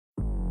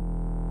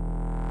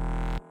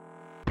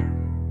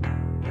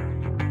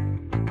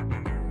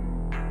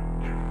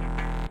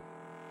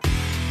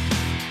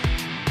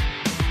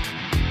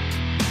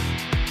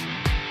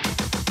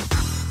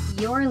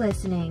You're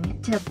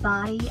listening to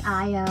Body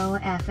IO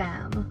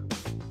FM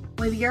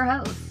with your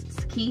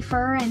hosts,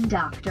 Kiefer and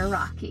Dr.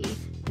 Rocky,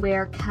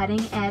 where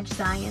cutting-edge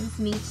science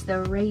meets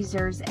the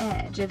razor's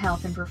edge of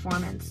health and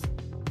performance.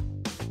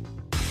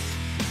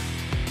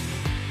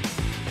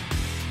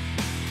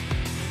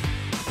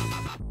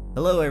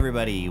 Hello,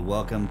 everybody.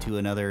 Welcome to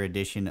another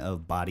edition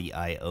of Body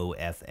IO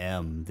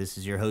FM. This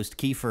is your host,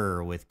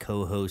 Kiefer, with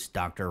co-host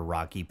Dr.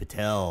 Rocky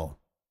Patel.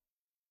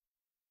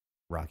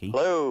 Rocky?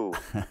 Hello.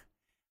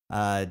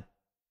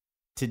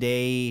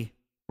 Today,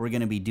 we're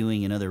going to be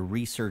doing another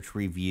research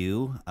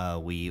review.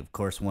 We, of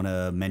course, want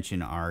to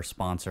mention our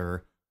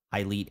sponsor,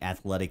 Hylete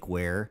Athletic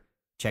Wear.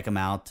 Check them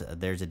out.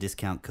 There's a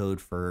discount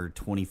code for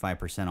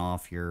 25%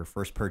 off your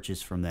first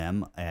purchase from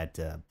them at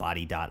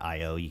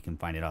body.io. You can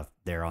find it off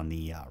there on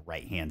the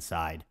right-hand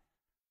side.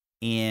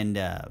 And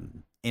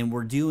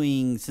we're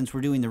doing, since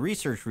we're doing the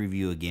research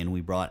review again,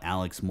 we brought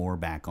Alex Moore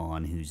back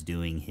on, who's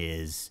doing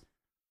his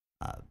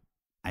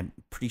I'm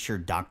pretty sure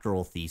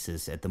doctoral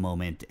thesis at the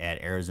moment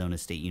at Arizona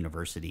State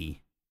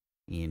University.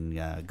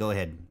 And go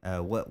ahead.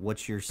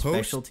 What's your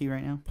specialty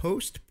right now?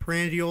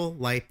 Postprandial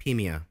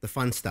lipemia, the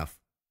fun stuff.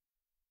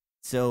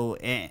 So,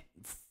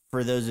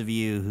 for those of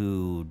you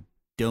who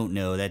don't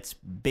know, that's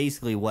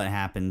basically what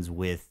happens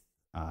with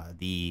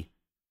the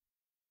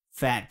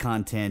fat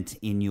content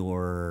in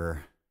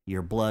your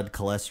blood,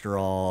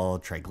 cholesterol,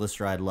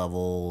 triglyceride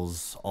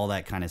levels, all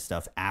that kind of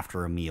stuff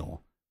after a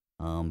meal.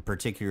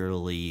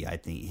 Particularly, I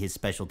think his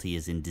specialty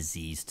is in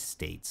diseased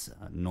states.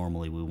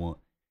 Normally,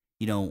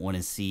 you don't want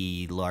to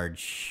see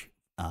large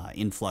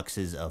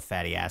influxes of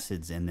fatty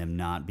acids and them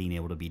not being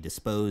able to be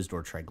disposed,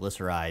 or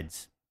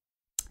triglycerides,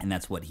 and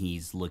that's what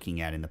he's looking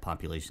at in the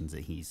populations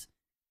that he's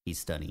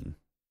studying.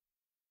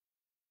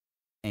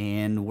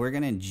 And we're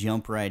gonna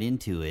jump right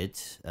into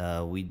it.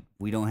 We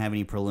don't have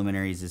any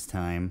preliminaries this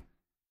time.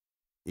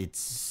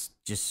 It's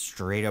just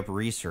straight up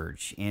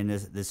research. And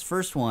this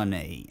first one,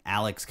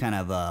 Alex kind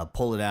of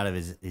pulled it out of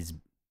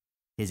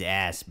his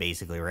ass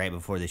basically right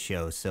before the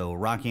show. So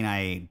Rocky and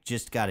I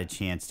just got a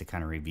chance to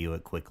kind of review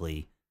it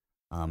quickly,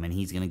 and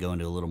he's going to go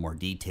into a little more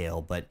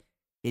detail. But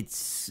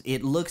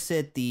it looks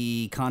at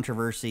the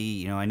controversy.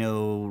 You know, I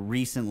know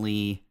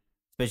recently,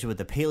 especially with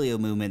the paleo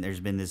movement, there's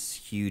been this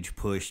huge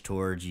push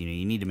towards, you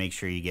need to make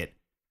sure you get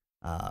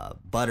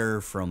butter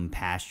from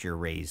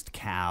pasture-raised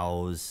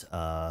cows.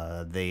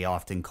 They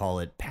often call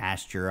it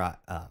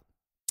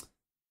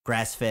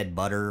grass-fed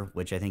butter,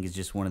 which I think is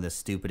just one of the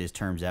stupidest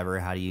terms ever.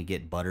 How do you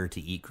get butter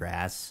to eat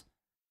grass?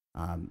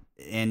 And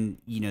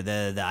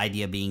the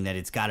idea being that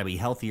it's got to be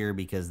healthier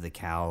because the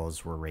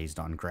cows were raised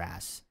on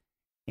grass.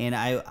 And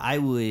I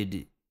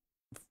would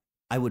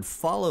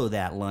follow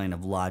that line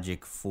of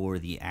logic for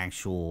the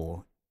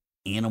actual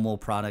animal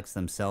products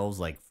themselves,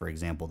 like, for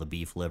example, the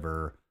beef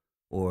liver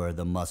or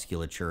the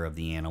musculature of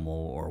the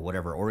animal or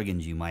whatever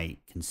organs you might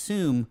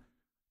consume.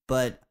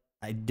 But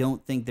I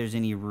don't think there's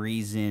any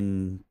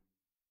reason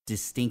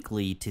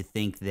distinctly to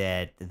think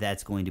that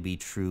that's going to be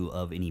true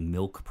of any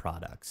milk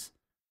products.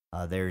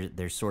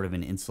 There's sort of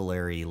an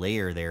insulary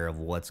layer there of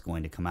what's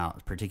going to come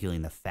out, particularly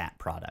in the fat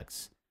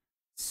products.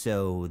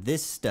 So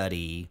this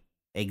study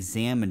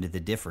examined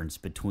the difference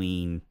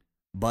between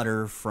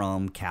butter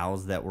from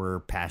cows that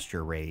were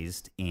pasture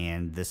raised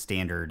and the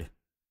standard,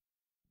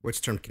 what's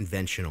termed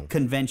conventional.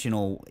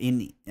 Conventional,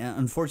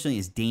 unfortunately,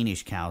 is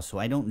Danish cows, so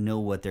I don't know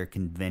what their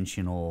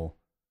conventional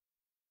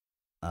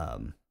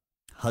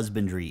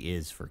husbandry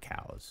is for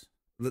cows.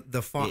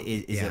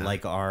 Is it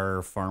like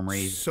our farm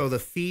raised? So the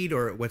feed,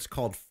 or what's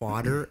called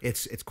fodder,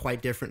 it's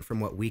quite different from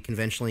what we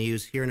conventionally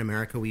use. Here in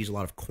America, we use a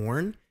lot of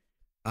corn.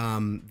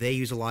 They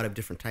use a lot of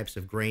different types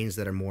of grains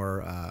that are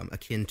more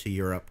akin to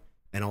Europe,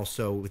 and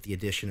also with the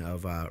addition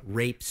of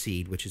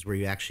rapeseed, which is where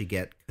you actually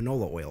get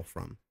canola oil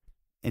from.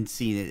 And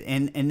see,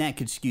 and that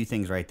could skew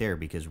things right there,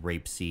 because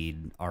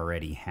rapeseed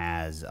already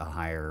has a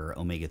higher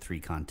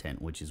omega-3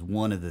 content, which is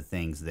one of the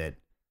things that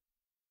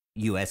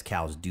U.S.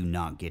 cows do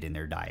not get in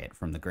their diet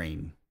from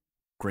the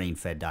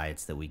grain-fed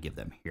diets that we give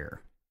them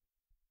here.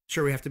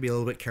 Sure, we have to be a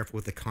little bit careful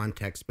with the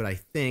context, but I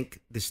think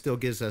this still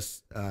gives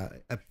us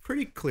a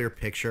pretty clear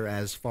picture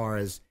as far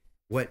as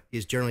what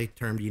is generally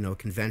termed,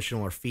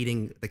 conventional, or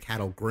feeding the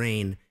cattle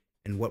grain,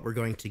 and what we're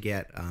going to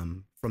get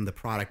from the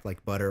product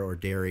like butter or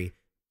dairy,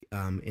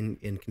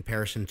 in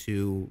comparison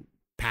to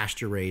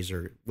pasture raised,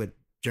 or what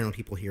general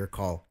people here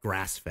call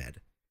grass-fed.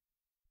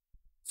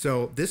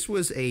 So this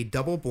was a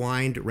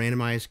double-blind,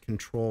 randomized,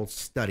 controlled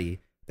study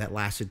that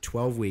lasted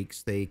 12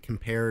 weeks. They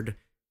compared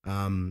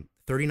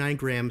 39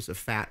 grams of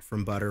fat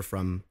from butter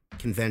from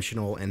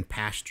conventional and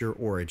pasture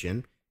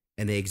origin,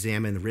 and they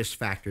examined risk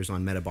factors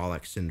on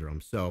metabolic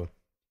syndrome. So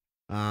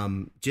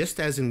just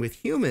as in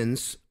with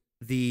humans,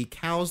 the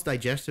cow's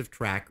digestive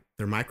tract,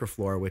 their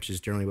microflora, which is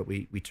generally what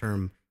we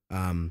term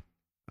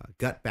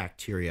gut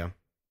bacteria,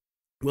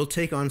 will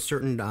take on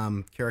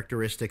certain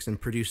characteristics and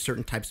produce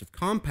certain types of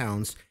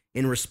compounds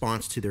in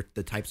response to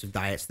the types of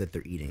diets that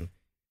they're eating.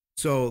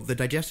 So the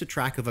digestive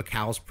tract of a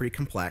cow is pretty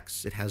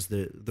complex. It has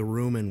the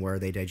rumen where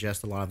they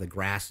digest a lot of the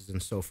grasses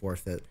and so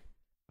forth that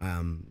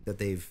that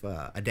they've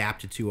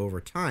adapted to over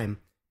time.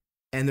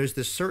 And there's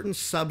this certain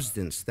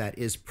substance that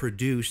is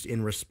produced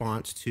in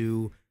response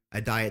to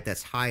a diet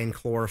that's high in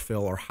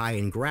chlorophyll or high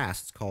in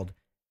grass. It's called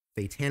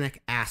phthanic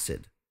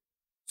acid.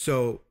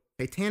 So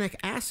phthanic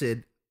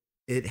acid,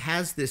 it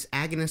has this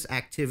agonist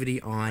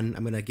activity on,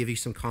 I'm going to give you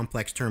some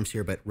complex terms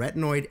here, but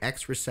retinoid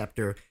X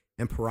receptor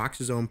and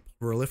peroxisome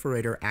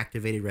proliferator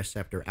activated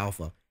receptor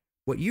alpha.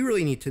 What you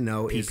really need to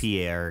know is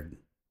PPAR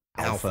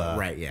alpha,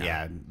 right? Yeah,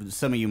 yeah.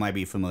 Some of you might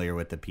be familiar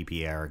with the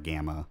PPAR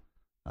gamma.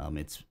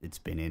 It's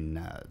been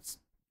in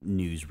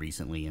news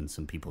recently in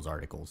some people's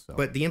articles. So.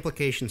 But the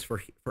implications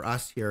for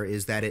us here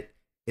is that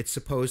it's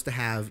supposed to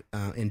have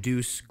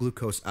induce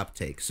glucose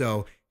uptake.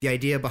 So the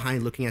idea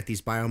behind looking at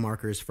these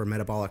biomarkers for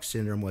metabolic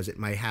syndrome was it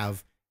might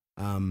have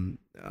some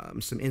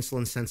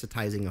insulin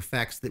sensitizing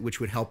effects which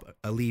would help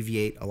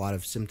alleviate a lot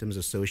of symptoms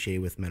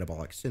associated with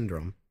metabolic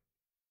syndrome.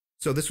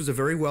 So this was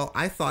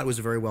I thought it was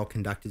a very well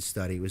conducted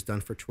study. It was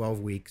done for 12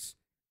 weeks.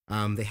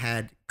 They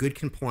had good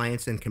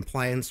compliance, and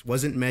compliance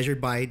wasn't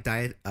measured by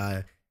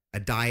a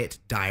diet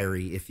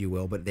diary, if you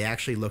will, but they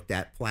actually looked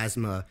at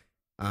plasma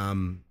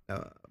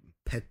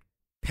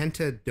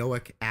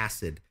pentadoic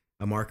acid,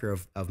 a marker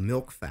of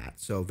milk fat.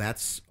 So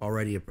that's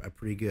already a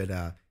pretty good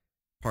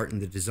part in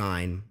the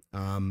design.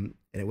 And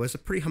it was a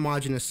pretty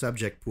homogeneous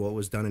subject pool. It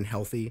was done in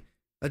healthy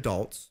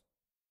adults.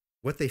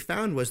 What they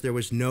found was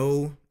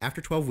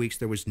after 12 weeks,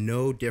 there was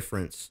no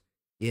difference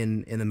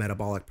in the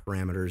metabolic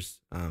parameters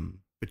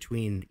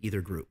between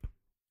either group.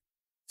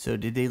 So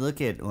did they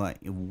look at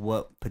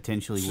what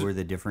potentially were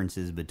the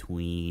differences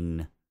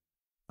between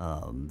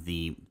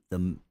the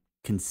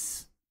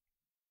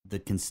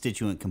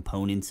constituent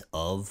components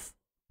of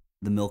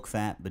the milk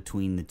fat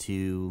between the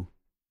two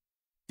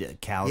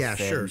cows? Yeah,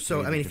 sure.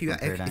 So I mean, if you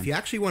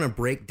actually want to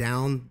break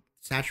down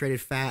saturated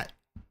fat,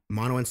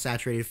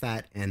 monounsaturated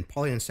fat, and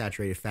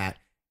polyunsaturated fat,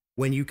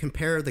 when you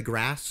compare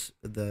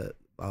the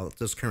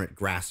this current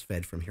grass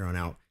fed from here on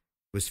out,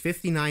 was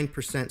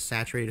 59%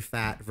 saturated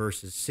fat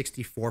versus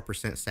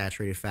 64%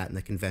 saturated fat in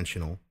the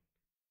conventional.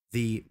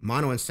 The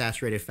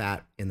monounsaturated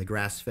fat in the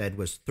grass-fed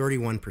was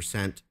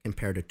 31%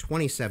 compared to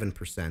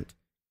 27% in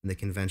the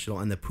conventional,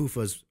 and the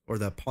PUFAs, or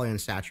the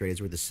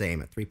polyunsaturated, were the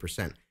same at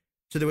 3%.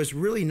 So there was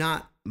really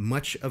not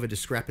much of a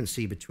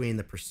discrepancy between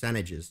the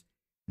percentages.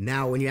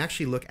 Now, when you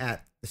actually look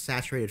at the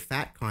saturated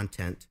fat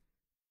content,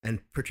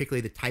 and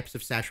particularly the types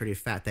of saturated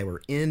fat that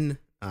were in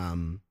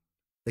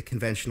the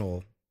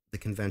conventional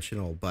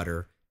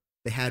butter,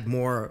 they had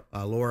more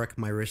lauric,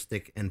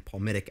 myristic, and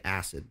palmitic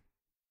acid.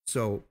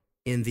 So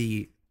in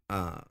the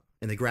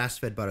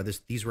grass-fed butter,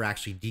 these were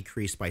actually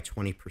decreased by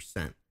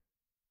 20%.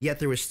 Yet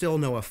there was still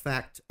no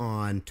effect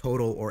on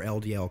total or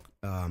LDL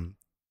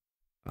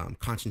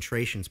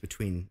concentrations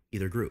between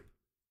either group.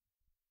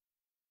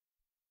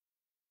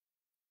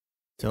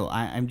 So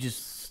I'm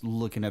just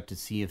looking up to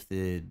see if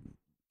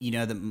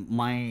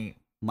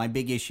my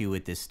big issue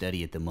with this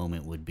study at the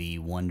moment would be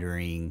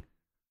wondering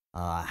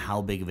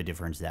how big of a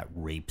difference that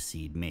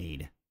rapeseed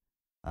made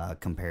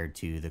compared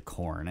to the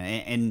corn,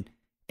 and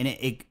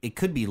it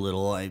could be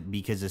little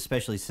because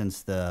especially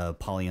since the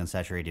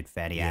polyunsaturated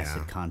fatty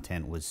acid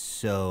content was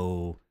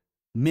so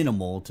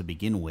minimal to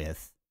begin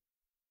with.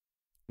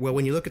 Well,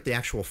 when you look at the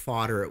actual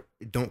fodder,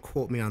 don't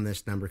quote me on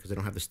this number because I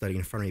don't have the study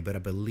in front of me, but I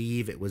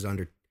believe it was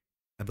under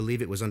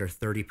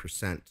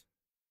 30%.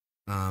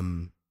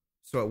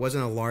 So it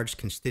wasn't a large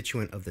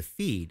constituent of the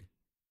feed.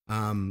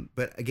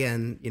 But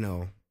again,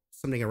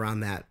 something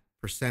around that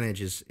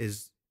percentage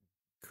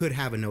could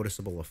have a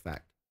noticeable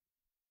effect.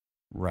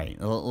 Right.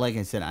 Well, like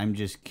I said, I'm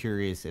just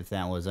curious if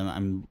that was.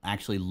 I'm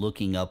actually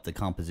looking up the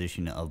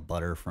composition of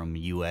butter from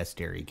U.S.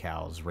 dairy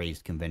cows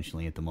raised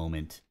conventionally at the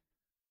moment.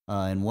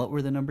 And what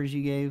were the numbers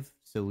you gave?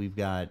 So we've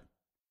got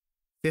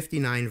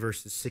 59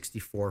 versus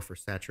 64 for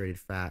saturated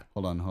fat.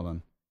 Hold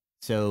on.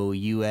 So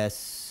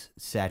U.S.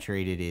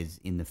 saturated is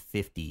in the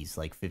 50s,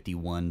 like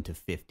 51 to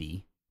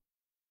 50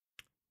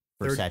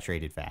 for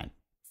saturated fat.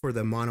 For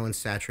the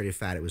monounsaturated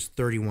fat, it was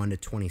 31 to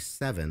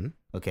 27.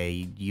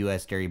 Okay,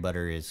 U.S. dairy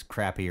butter is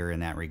crappier in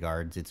that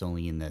regards. It's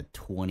only in the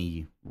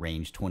 20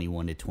 range,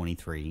 21 to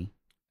 23.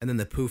 And then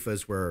the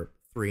PUFAs were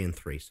 3 and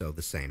 3, so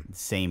the same.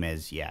 Same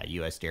as,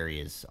 U.S. dairy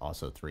is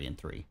also 3 and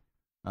 3.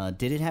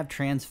 Did it have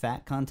trans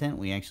fat content?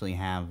 We actually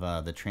have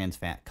the trans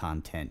fat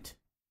content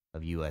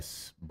of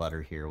U.S.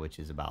 butter here, which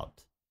is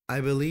about,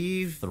 I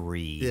believe,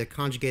 3. The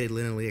conjugated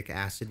linoleic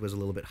acid was a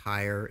little bit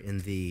higher in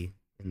the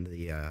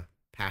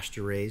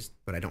pasture raised,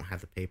 but I don't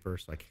have the paper,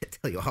 so I can't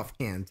tell you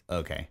offhand.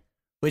 Okay,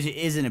 which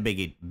isn't a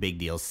big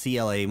deal.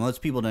 CLA,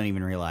 most people don't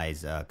even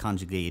realize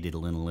conjugated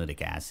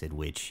linoleic acid,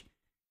 which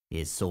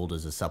is sold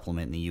as a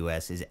supplement in the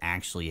U.S., is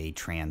actually a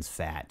trans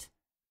fat.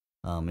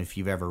 If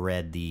you've ever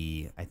read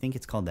I think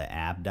it's called the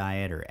AB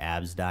diet or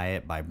ABS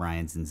diet by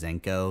Brian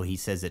Zinzenko, he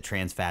says that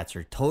trans fats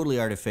are totally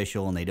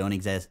artificial and they don't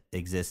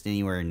exist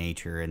anywhere in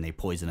nature and they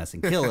poison us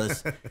and kill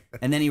us.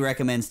 And then he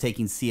recommends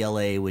taking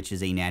CLA, which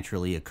is a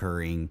naturally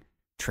occurring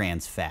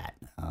trans fat.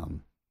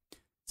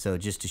 So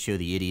just to show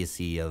the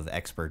idiocy of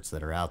experts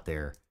that are out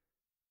there.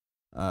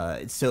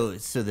 So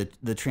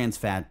the trans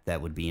fat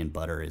that would be in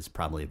butter is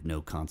probably of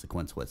no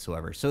consequence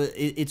whatsoever. So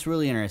it's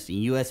really interesting.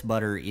 U.S.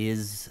 butter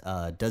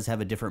does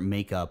have a different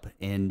makeup,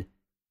 and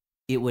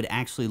it would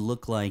actually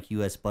look like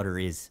U.S. butter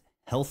is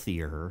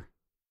healthier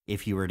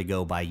if you were to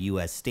go by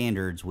U.S.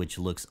 standards, which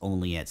looks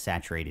only at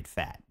saturated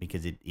fat,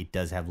 because it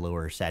does have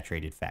lower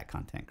saturated fat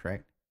content,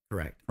 correct?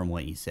 Correct. From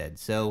what you said.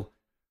 So,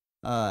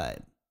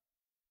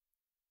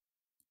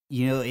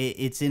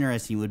 it's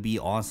interesting. It would be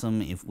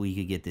awesome if we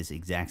could get this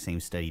exact same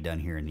study done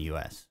here in the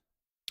U.S.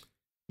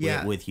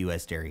 Yeah. With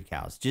U.S. dairy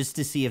cows, just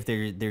to see if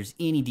there's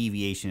any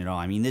deviation at all.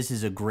 I mean, this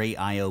is a great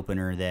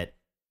eye-opener that,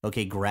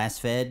 okay,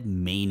 grass-fed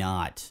may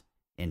not,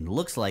 and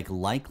looks like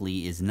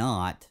likely is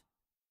not,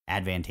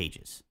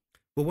 advantageous.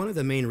 Well, one of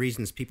the main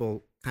reasons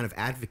people kind of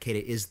advocate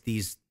it is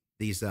these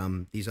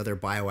other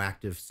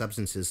bioactive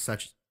substances,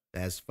 such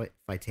as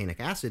phytanic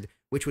acid,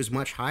 which was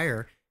much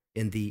higher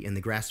in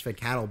the grass-fed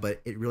cattle,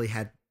 but it really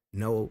had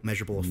no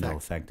measurable effect. No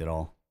effect at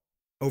all.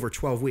 Over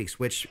 12 weeks,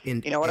 which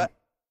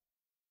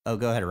Oh,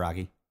 go ahead,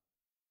 Rocky.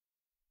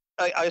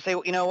 I would say,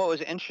 what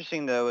was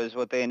interesting, though, is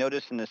what they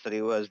noticed in the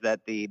study was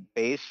that the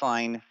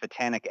baseline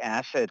phytanic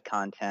acid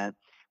content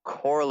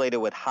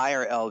correlated with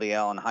higher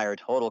LDL and higher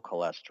total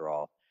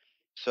cholesterol.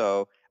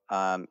 So,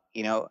 to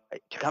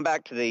come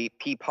back to the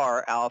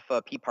PPAR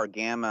alpha, PPAR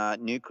gamma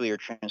nuclear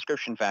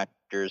transcription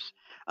factors,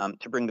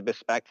 to bring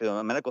this back to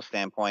a medical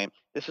standpoint,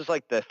 this is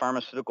like the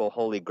pharmaceutical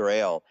holy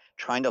grail,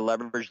 trying to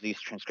leverage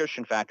these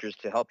transcription factors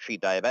to help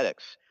treat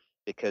diabetics,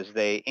 because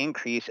they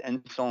increase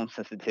insulin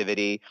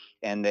sensitivity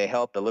and they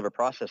help the liver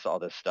process all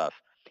this stuff.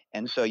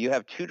 And so you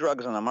have two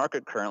drugs on the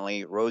market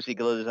currently,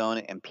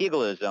 rosiglitazone and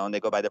pioglitazone. They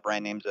go by the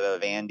brand names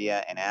of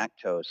Avandia and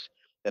Actos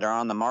that are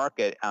on the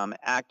market.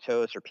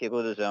 Actos or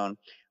pioglitazone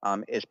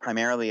is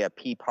primarily a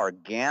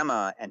PPAR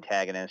gamma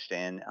antagonist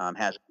and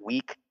has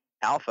weak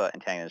alpha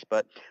antagonists.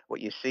 But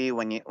what you see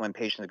when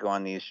patients go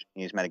on these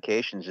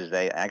medications is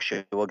they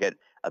actually will get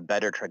a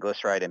better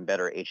triglyceride and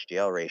better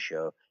HDL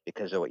ratio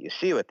because of what you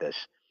see with this.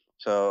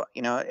 So,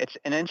 it's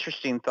an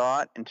interesting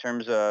thought in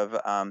terms of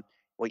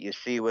what you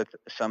see with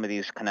some of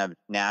these kind of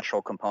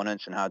natural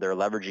components and how they're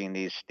leveraging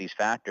these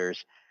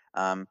factors.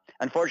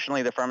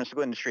 Unfortunately, the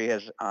pharmaceutical industry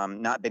has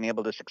not been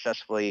able to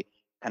successfully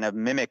kind of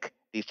mimic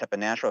these type of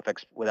natural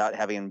effects without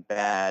having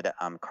bad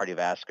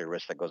cardiovascular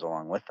risk that goes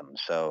along with them.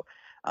 So,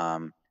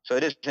 so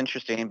it is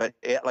interesting, but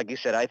like you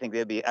said, I think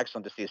it'd be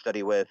excellent to see a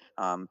study with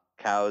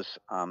cows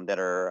that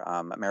are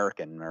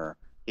American or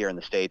here in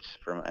the States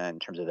in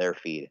terms of their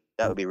feed.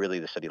 That would be really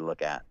the study to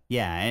look at.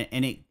 Yeah,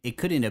 and it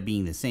could end up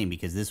being the same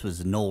because this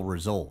was a null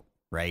result,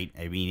 right?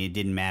 I mean, it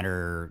didn't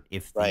matter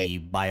if the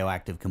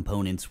bioactive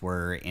components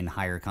were in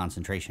higher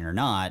concentration or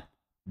not.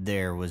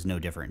 There was no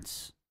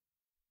difference,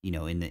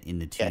 in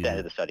the two. At the end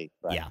of the study,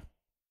 right. Yeah.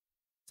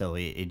 So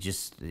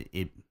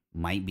it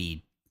might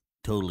be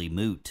totally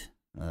moot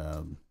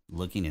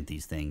looking at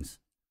these things.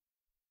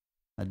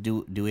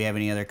 Do we have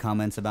any other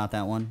comments about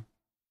that one?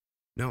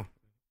 No.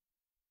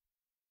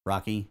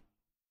 Rocky?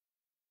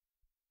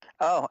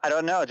 Oh, I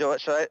don't know. Do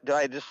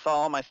I just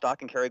follow my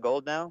stock and carry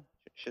gold now?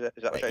 Is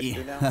that what I should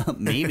do now?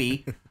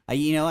 Maybe. I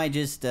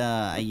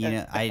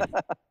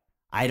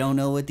don't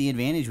know what the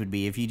advantage would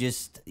be if you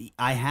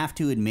I have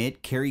to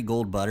admit,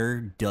 Kerrygold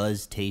butter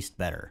does taste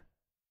better.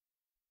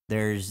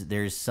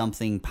 There's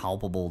something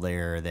palatable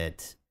there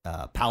that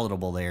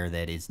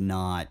is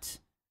not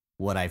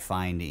what I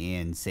find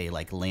in, say,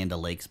 like Land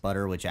O'Lakes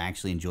butter, which I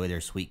actually enjoy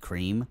their sweet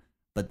cream.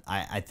 But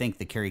I think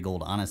the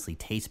Kerrygold honestly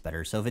tastes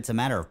better. So if it's a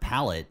matter of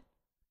palate,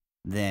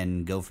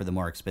 then go for the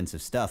more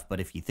expensive stuff. But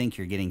if you think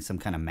you're getting some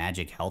kind of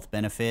magic health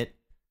benefit,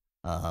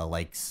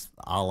 like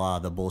a la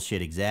the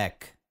bullshit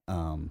exec,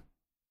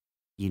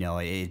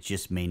 it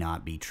just may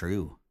not be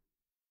true.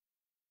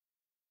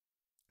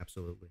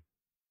 Absolutely.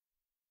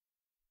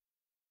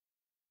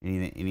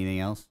 Anything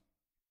else?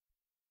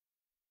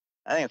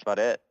 I think that's about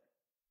it.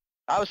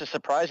 I was just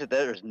surprised that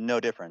there's no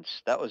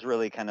difference. That was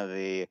really kind of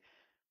the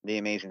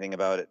amazing thing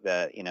about it,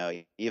 that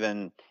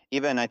even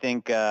I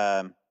think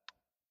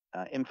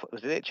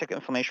was they check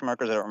inflammation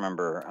markers? I don't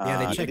remember. Yeah,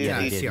 they checked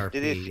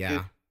CRP.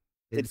 Yeah,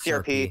 it's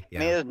CRP.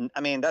 Yeah.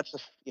 I mean, that's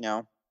just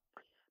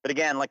But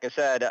again, like I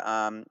said,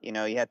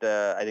 you have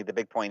to. I think the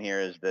big point here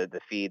is the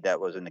feed that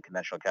was in the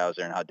conventional cows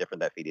there and how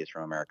different that feed is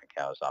from American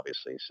cows,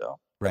 obviously. So,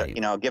 right.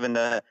 But, given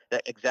the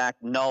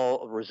exact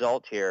null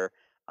result here,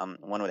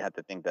 one would have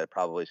to think that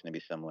probably is going to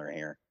be similar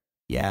here.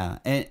 Yeah,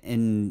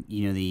 and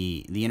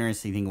the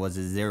interesting thing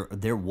is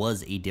there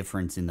was a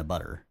difference in the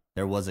butter.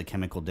 There was a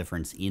chemical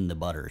difference in the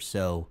butter.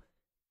 So,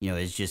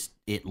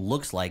 it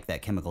looks like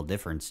that chemical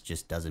difference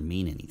just doesn't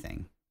mean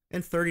anything.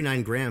 And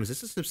 39 grams,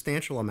 it's a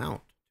substantial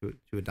amount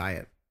to a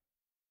diet.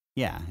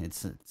 Yeah,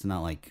 it's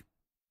not like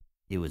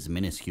it was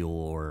minuscule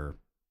or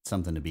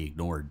something to be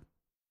ignored.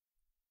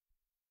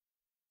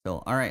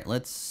 So, all right,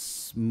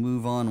 let's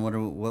move on.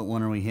 What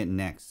one are we hitting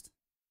next?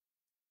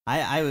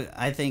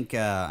 I think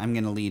I'm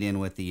going to lead in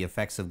with the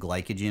effects of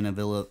glycogen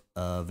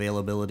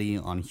availability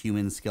on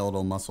human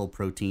skeletal muscle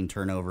protein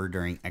turnover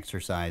during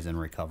exercise and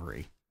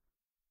recovery.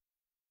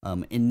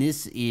 And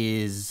this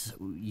is,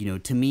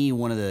 to me,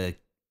 one of the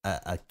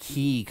a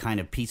key kind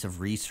of piece of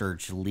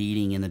research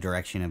leading in the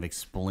direction of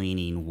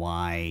explaining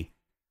why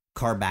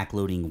carb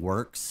backloading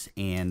works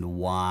and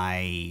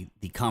why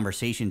the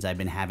conversations I've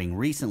been having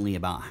recently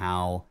about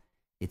how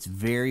it's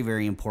very,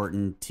 very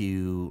important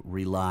to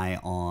rely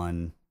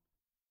on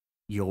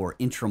your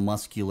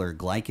intramuscular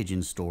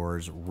glycogen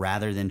stores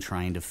rather than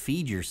trying to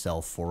feed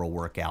yourself for a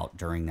workout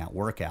during that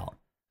workout.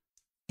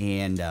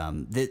 And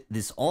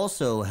this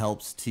also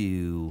helps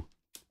to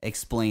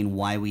explain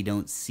why we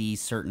don't see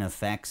certain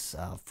effects.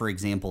 For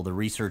example, the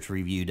research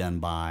review done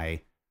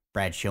by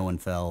Brad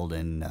Schoenfeld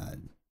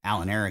and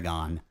Alan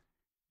Aragon,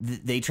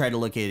 they tried to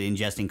look at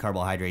ingesting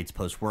carbohydrates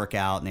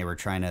post-workout, and they were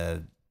trying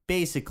to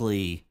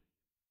basically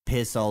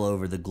piss all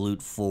over the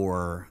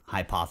GLUT4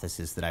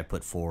 hypothesis that I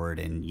put forward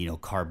and,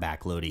 carb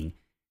backloading.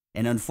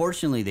 And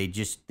unfortunately,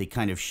 they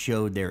kind of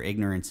showed their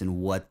ignorance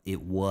in what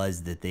it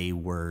was that they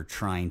were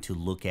trying to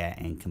look at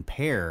and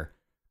compare.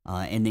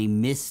 And they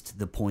missed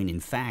the point, in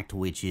fact,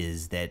 which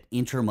is that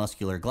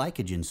intramuscular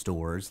glycogen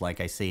stores, like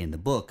I say in the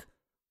book,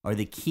 are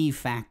the key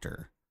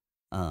factor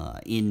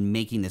in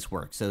making this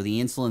work. So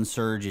the insulin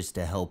surge is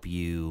to help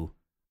you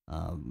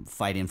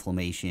fight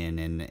inflammation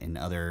and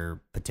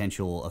other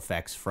potential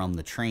effects from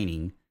the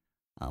training.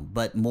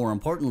 But more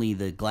importantly,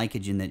 the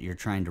glycogen that you're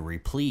trying to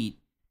replete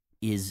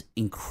is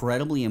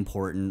incredibly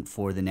important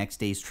for the next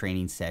day's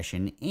training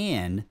session.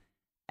 And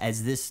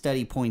as this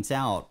study points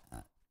out,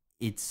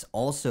 it's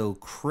also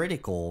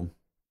critical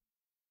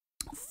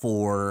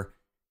for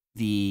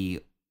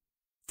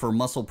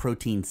muscle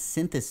protein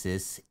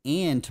synthesis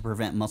and to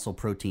prevent muscle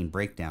protein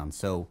breakdown.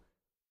 So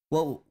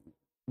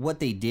what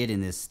they did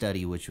in this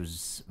study, which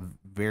was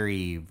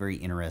very, very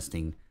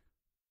interesting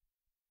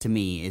to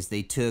me, is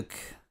they took,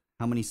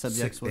 how many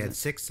subjects They had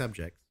 6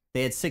 subjects.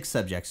 They had 6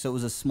 subjects, so it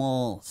was a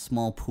small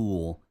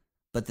pool.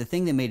 But the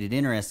thing that made it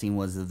interesting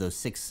was of those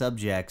 6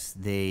 subjects,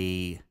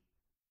 they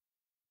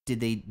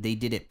did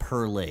it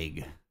per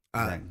leg.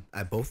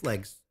 Both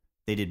legs.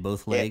 They did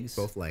both legs?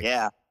 Both legs.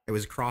 Yeah. It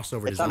was a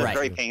crossover It design. sounded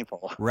very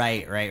painful.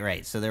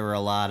 Right. So there were a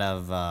lot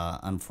of,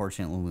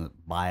 unfortunately,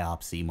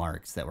 biopsy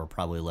marks that were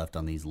probably left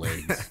on these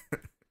legs.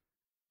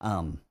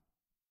 And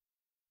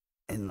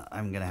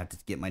I'm going to have to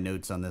get my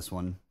notes on this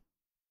one.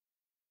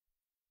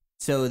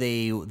 So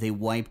they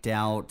wiped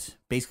out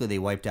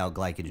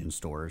glycogen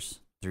stores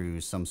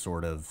through some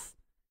sort of,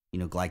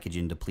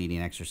 glycogen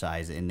depleting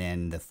exercise. And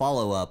then the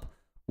follow-up,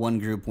 one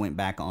group went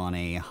back on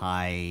a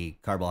high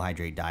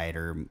carbohydrate diet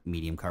or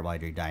medium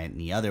carbohydrate diet, and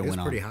the other went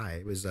on pretty high.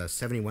 It was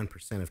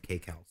 71% of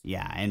kcals.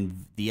 Yeah,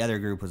 and the other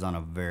group was on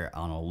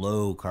a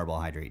low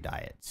carbohydrate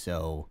diet.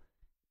 So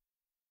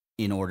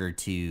in order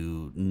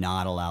to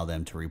not allow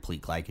them to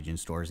replete glycogen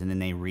stores, and then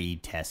they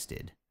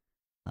retested.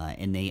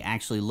 And they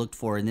actually looked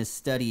for, in this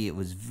study, it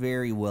was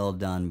very well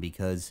done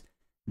because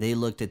they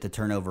looked at the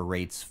turnover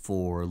rates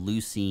for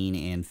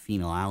leucine and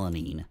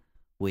phenylalanine,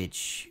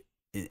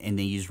 and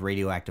they used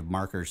radioactive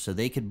markers, so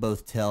they could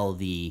both tell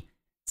the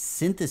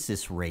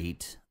synthesis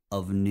rate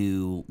of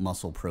new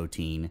muscle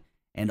protein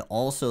and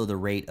also the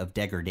rate of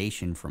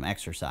degradation from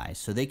exercise.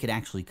 So they could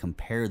actually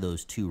compare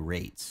those two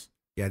rates.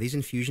 Yeah, these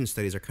infusion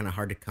studies are kind of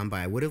hard to come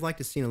by. I would have liked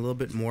to seen a little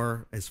bit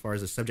more as far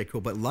as the subject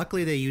pool, but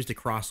luckily they used a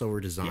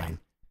crossover design.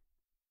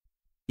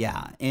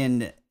 Yeah,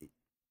 and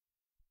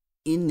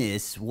in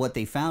this, what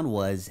they found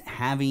was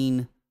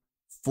having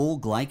full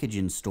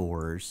glycogen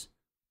stores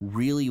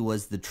really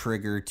was the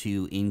trigger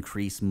to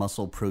increase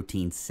muscle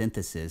protein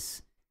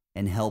synthesis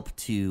and help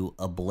to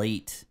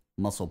ablate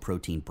muscle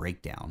protein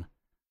breakdown.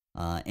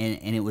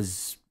 And it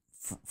was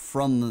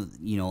from,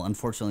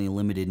 unfortunately a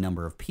limited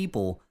number of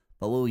people,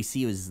 but what we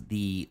see is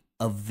the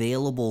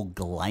available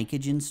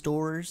glycogen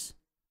stores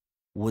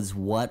was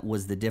what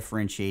was the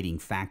differentiating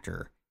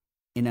factor.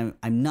 And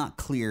I'm not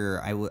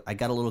clear. I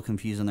got a little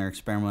confused on their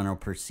experimental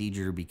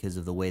procedure because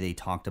of the way they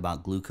talked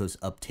about glucose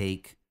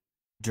uptake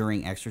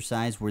during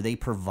exercise. Were they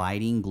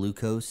providing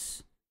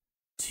glucose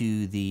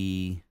to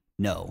the...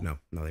 No,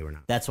 they were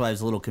not. That's why I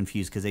was a little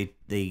confused, because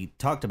they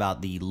talked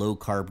about the low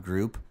carb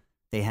group.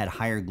 They had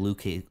higher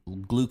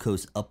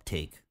glucose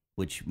uptake,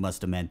 which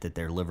must have meant that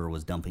their liver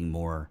was dumping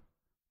more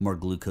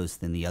glucose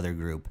than the other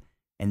group.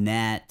 And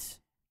that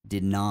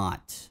did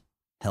not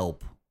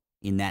help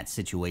in that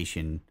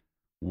situation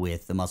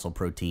with the muscle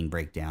protein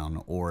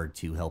breakdown or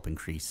to help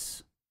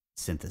increase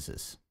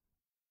synthesis.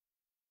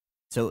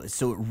 So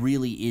it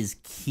really is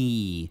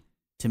key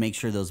to make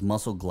sure those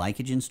muscle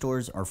glycogen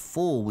stores are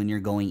full when you're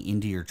going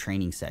into your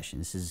training session.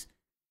 This is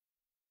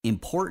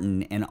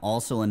important, and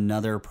also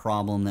another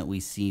problem that we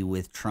see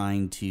with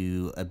trying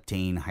to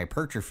obtain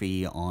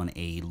hypertrophy on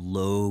a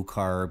low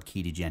carb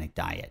ketogenic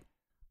diet.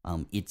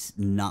 It's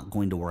not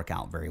going to work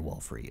out very well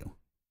for you.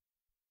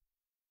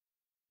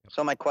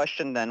 So my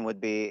question then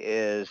would be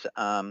is,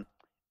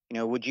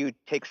 would you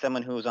take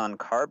someone who's on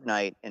carb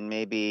night and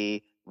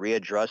maybe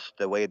readjust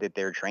the way that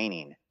they're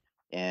training?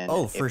 And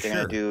if they're going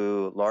to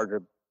do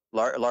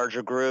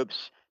larger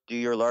groups, do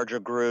your larger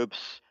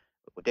groups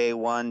day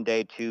 1,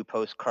 day 2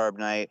 post carb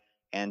night,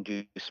 and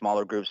do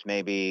smaller groups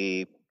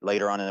maybe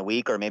later on in the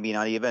week, or maybe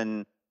not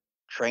even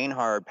train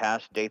hard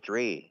past day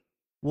 3.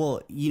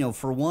 Well,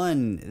 for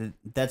one,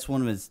 that's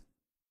one of the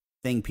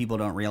thing people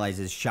don't realize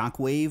is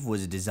Shockwave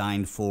was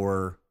designed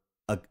for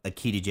a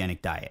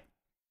ketogenic diet.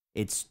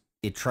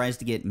 It tries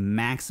to get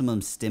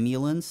maximum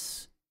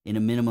stimulants in a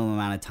minimum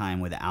amount of time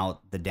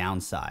without the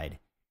downside.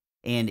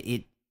 And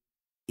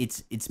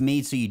it's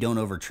made so you don't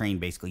overtrain,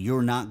 basically.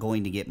 You're not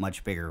going to get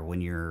much bigger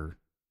when you're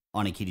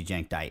on a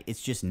ketogenic diet.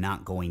 It's just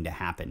not going to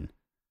happen.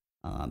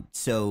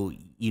 So,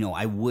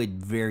 I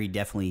would very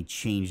definitely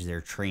change their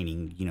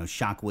training.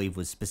 Shockwave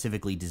was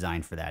specifically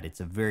designed for that.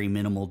 It's a very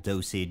minimal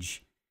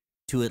dosage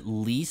to at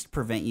least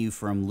prevent you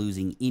from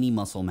losing any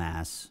muscle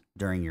mass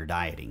during your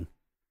dieting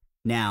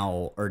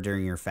now, or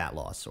during your fat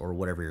loss, or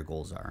whatever your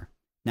goals are.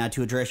 Now,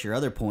 to address your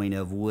other point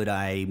of would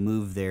I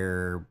move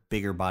their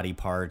bigger body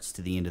parts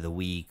to the end of the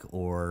week,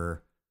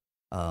 or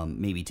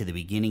maybe to the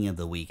beginning of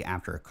the week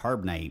after a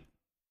carb night,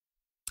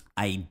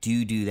 I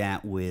do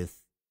that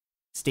with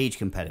stage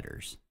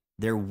competitors.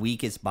 Their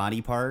weakest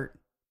body part,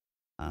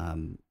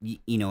 and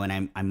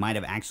I might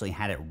have actually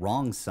had it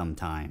wrong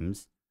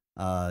sometimes.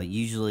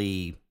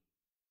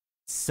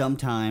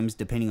 Sometimes,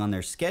 depending on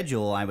their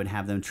schedule, I would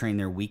have them train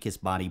their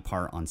weakest body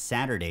part on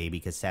Saturday,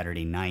 because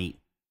Saturday night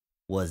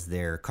was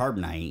their carb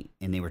night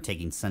and they were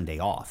taking Sunday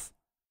off,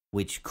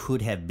 which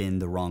could have been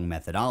the wrong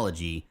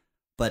methodology.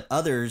 But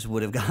others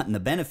would have gotten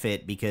the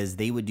benefit because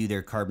they would do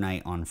their carb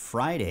night on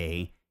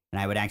Friday, and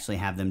I would actually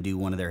have them do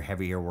one of their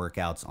heavier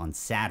workouts on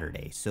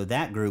Saturday. So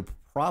that group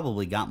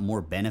probably got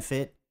more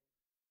benefit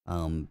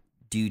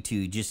due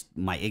to just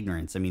my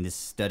ignorance. I mean, this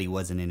study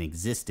wasn't in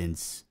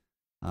existence,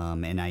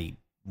 and I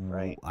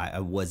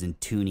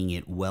wasn't tuning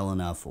it well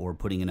enough or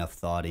putting enough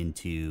thought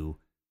into,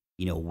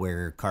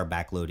 where carb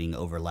backloading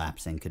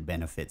overlaps and could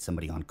benefit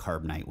somebody on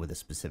carb night with a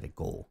specific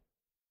goal.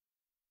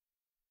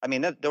 I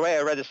mean, the way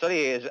I read the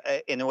study is,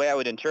 in the way I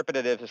would interpret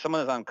it, if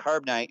someone is on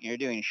carb night and you're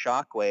doing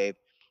Shockwave,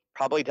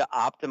 probably to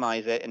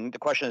optimize it, and the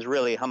question is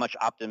really how much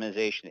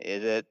optimization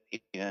is it,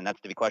 and that's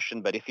the big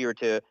question. But if you were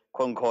to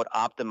quote unquote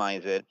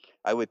optimize it,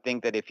 I would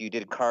think that if you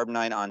did carb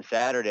night on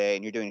Saturday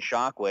and you're doing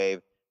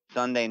Shockwave,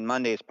 Sunday and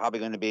Monday is probably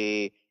going to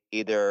be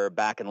either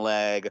back and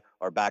leg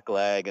or back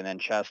leg and then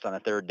chest on a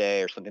third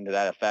day or something to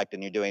that effect,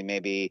 and you're doing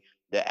maybe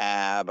the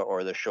ab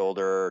or the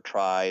shoulder or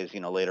tris,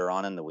 later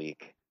on in the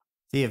week.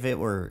 See,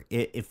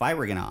 if I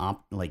were gonna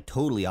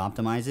totally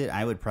optimize it,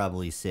 I would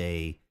probably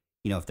say,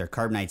 if their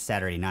carb night's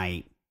Saturday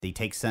night, they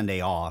take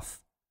Sunday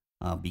off,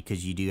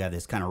 because you do have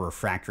this kind of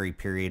refractory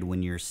period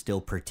when you're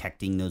still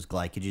protecting those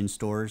glycogen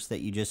stores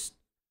that you just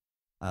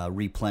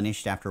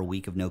replenished after a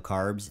week of no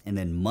carbs, and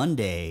then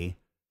Monday,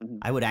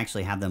 I would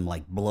actually have them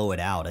blow it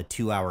out, a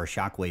 2-hour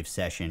Shockwave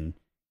session,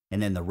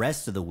 and then the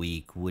rest of the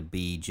week would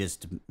be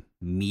just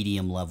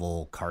medium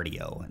level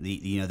cardio.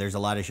 There's a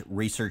lot of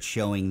research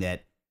showing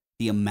that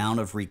the amount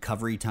of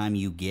recovery time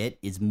you get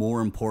is more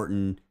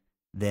important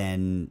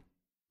than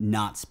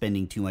not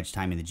spending too much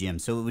time in the gym.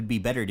 So it would be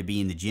better to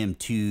be in the gym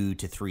 2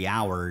 to 3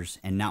 hours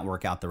and not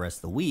work out the rest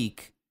of the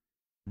week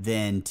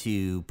than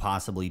to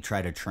possibly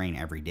try to train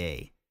every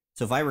day.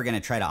 So if I were going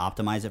to try to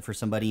optimize it for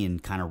somebody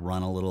and kind of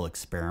run a little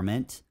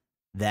experiment,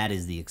 that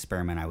is the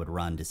experiment I would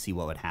run to see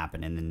what would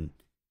happen. And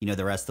then,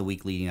 the rest of the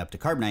week leading up to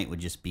carb night would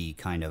just be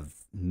kind of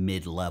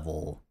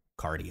mid-level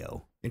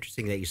cardio.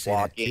 Interesting that you say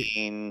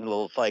walking, a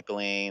little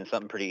cycling,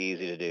 something pretty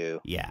easy to do.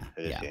 Yeah.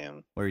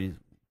 Assume.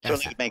 So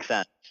it makes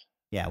sense.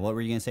 Yeah, what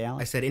were you going to say,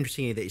 Alex? I said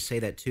interesting that you say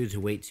that too, to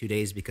wait 2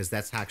 days, because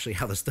that's actually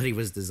how the study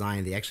was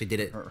designed. They actually did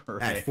it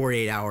at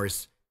 48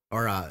 hours,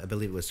 or I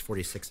believe it was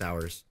 46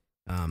 hours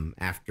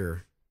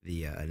after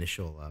the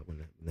initial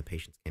when the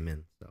patients came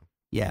in. So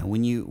yeah,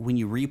 when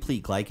you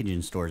replete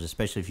glycogen stores,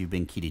 especially if you've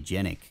been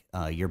ketogenic,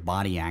 your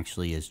body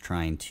actually is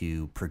trying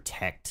to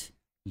protect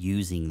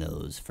using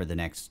those for the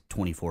next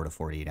 24 to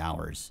 48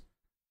 hours.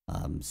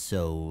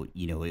 So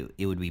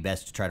it would be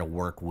best to try to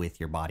work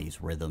with your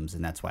body's rhythms,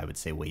 and that's why I would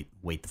say wait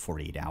the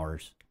 48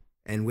 hours.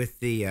 And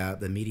with the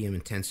medium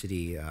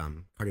intensity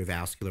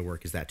cardiovascular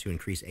work, is that to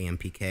increase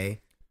AMPK?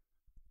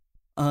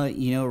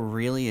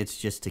 Really, it's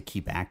just to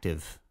keep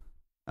active,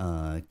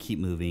 keep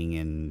moving,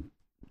 and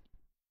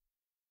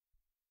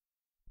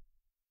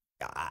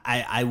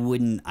I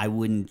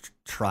wouldn't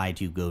try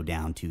to go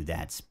down to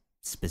that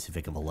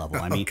specific of a level.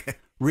 I mean,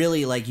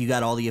 really, you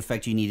got all the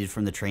effect you needed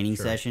from the training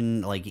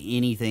session,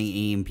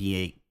 anything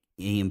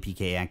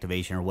AMPK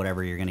activation or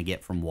whatever you're going to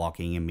get from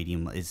walking and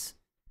medium is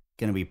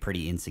going to be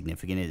pretty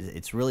insignificant.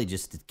 It's really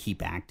just to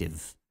keep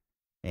active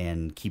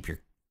and keep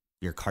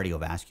your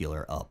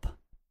cardiovascular up,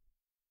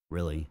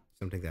 really.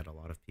 Something that a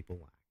lot of people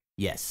lack.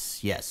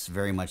 Yes,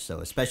 very much so,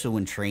 especially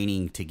when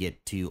training to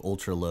get to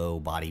ultra low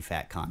body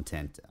fat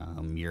content.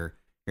 Your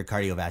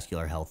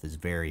cardiovascular health is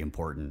very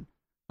important,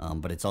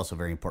 but it's also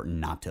very important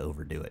not to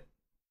overdo it.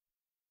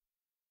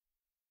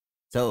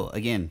 So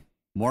again,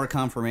 more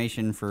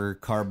confirmation for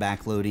carb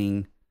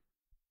backloading.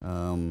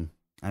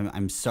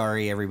 I'm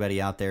sorry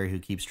everybody out there who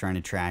keeps trying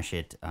to trash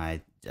it.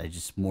 I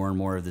just more and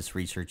more of this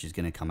research is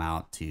going to come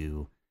out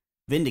to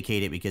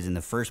vindicate it, because in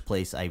the first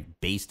place I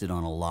based it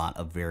on a lot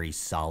of very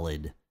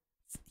solid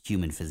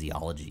human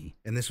physiology.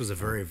 And this was a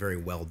very, very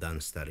well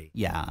done study.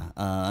 Yeah.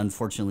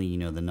 Unfortunately, you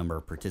know, the number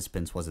of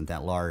participants wasn't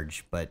that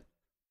large, but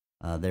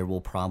there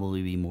will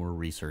probably be more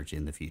research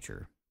in the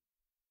future.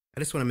 I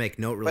just want to make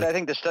note really But I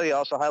think the study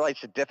also highlights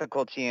the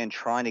difficulty in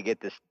trying to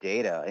get this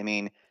data. I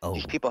mean,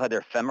 these people had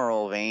their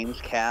femoral veins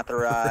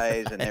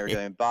catheterized and they were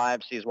doing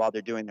biopsies while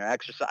they're doing their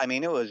exercise. I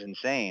mean, it was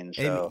insane.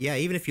 So yeah,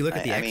 even if you look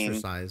at the I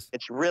exercise. mean,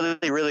 it's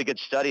really, really good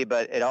study,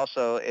 but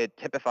it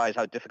typifies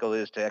how difficult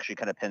it is to actually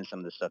kind of pin some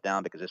of this stuff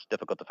down because it's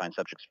difficult to find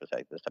subjects for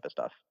this type of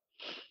stuff.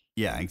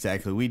 Yeah,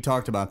 exactly. We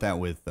talked about that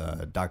with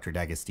Dr.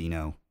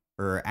 D'Agostino.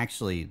 Or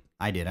actually,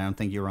 I did. I don't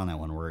think you were on that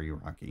one. Were you,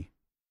 Rocky?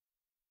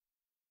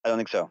 I don't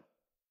think so.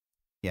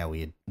 Yeah,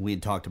 we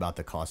had talked about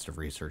the cost of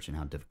research and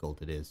how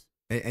difficult it is.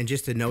 And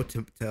just a note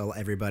to tell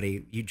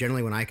everybody,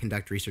 generally when I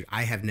conduct research,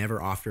 I have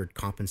never offered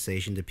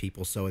compensation to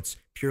people, so it's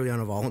purely on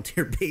a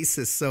volunteer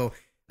basis. So,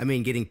 I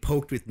mean, getting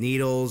poked with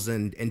needles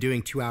and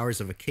doing 2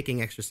 hours of a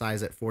kicking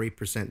exercise at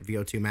 40%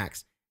 VO2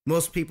 max,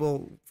 most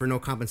people, for no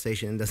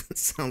compensation, doesn't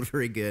sound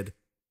very good.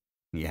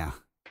 Yeah.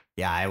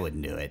 Yeah, I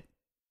wouldn't do it.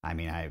 I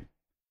mean,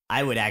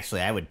 I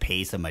would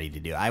pay somebody to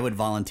do it. I would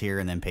volunteer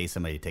and then pay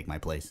somebody to take my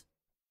place.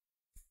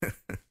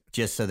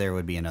 Just so there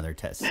would be another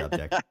test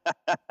subject.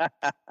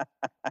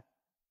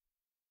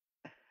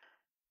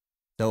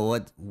 So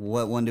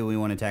what one do we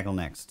want to tackle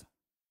next?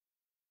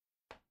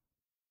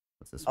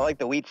 What's this one? I like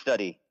the wheat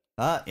study.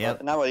 Yep. Well,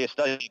 not really a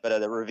study, but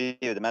the review,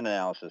 the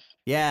meta-analysis.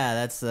 Yeah,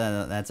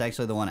 that's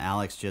actually the one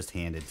Alex just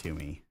handed to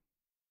me.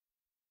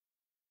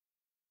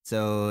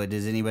 So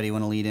does anybody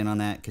want to lead in on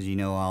that? Because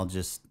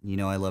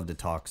I love to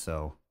talk,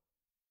 so.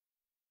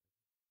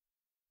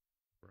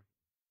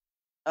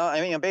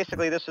 I mean,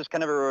 basically, this is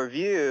kind of a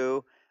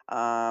review.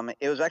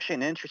 It was actually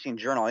an interesting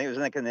journal. It was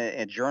like in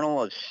a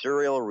journal of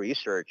serial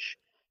research.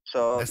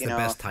 So, that's the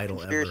best title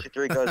conspiracy ever.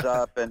 theory goes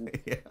up, and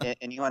Yeah.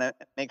 and you want to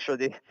make sure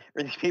these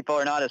people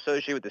are not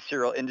associated with the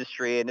serial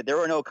industry. And there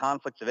were no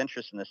conflicts of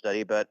interest in the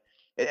study, but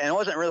it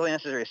wasn't really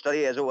necessarily a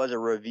study as it was a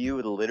review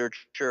of the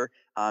literature.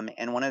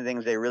 And one of the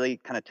things they really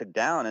kind of took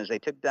down is they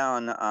took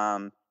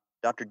down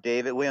Dr.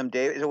 William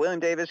Davis. Is it William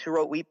Davis who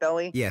wrote Wheat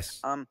Belly?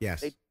 Yes.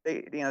 Yes.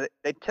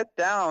 They took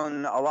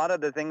down a lot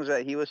of the things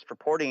that he was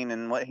purporting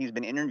and what he's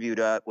been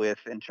interviewed with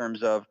in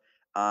terms of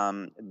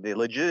the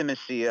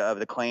legitimacy of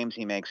the claims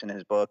he makes in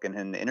his book and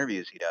in the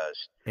interviews he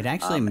does. It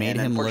actually made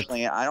him look.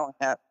 Unfortunately, I don't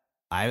have.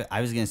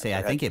 I was gonna say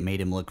I think it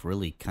made him look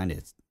really kind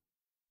of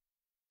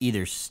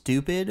either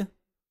stupid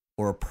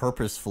or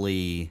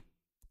purposefully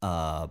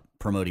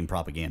promoting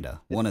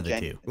propaganda. One of the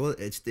two. Well,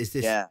 it's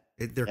just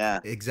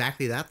they're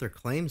exactly that. Their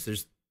claims.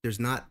 There's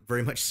not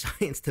very much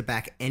science to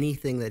back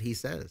anything that he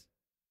says.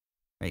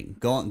 Right.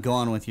 Go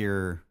on with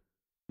your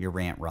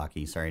rant,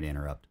 Rocky. Sorry to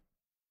interrupt.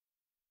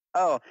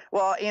 Oh,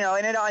 well,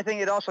 and I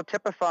think it also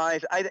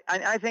typifies,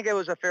 I think it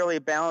was a fairly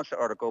balanced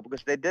article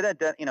because they did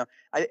it,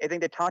 I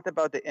think they talked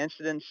about the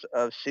incidence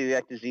of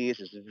celiac disease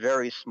is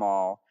very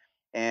small,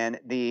 and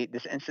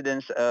this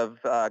incidence of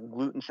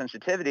gluten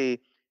sensitivity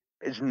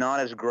is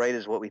not as great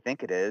as what we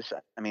think it is.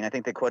 I mean, I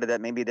think they quoted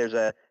that maybe there's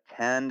a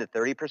 10 to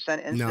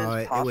 30%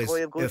 incidence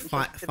possibly of gluten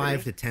sensitivity.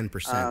 5 to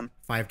 10%.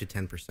 5 to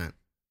 10%.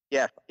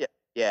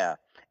 Yeah.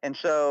 And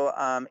so,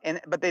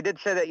 but they did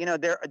say that,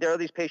 there are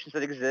these patients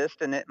that exist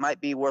and it might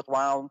be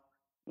worthwhile,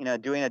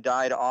 doing a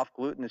diet off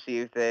gluten to see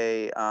if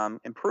they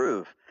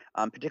improve,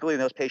 particularly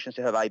those patients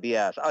who have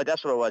IBS. Oh,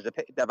 that's what it was.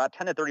 About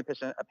 10 to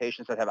 30% of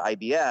patients that have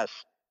IBS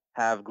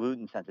have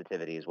gluten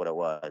sensitivity is what it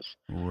was.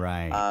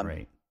 Right,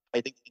 right. I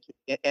think,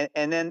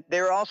 and then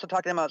they were also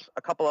talking about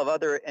a couple of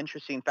other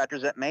interesting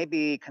factors that may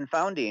be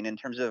confounding in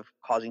terms of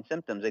causing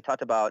symptoms. They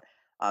talked about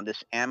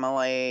this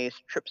amylase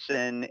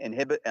trypsin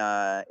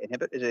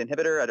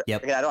inhibitor.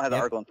 Yep. Again, I don't have the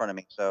article in front of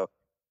me. So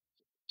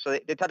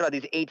they talked about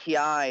these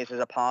ATIs as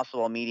a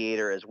possible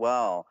mediator as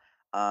well.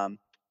 They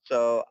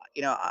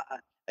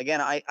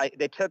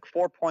took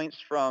 4 points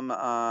from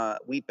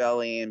Wheat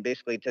Belly and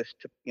basically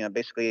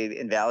basically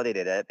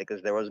invalidated it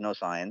because there was no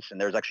science,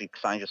 and there was actually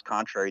science just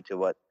contrary to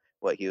what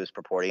he was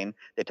purporting.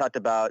 They talked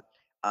about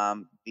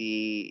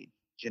the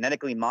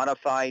genetically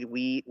modified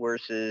wheat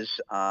versus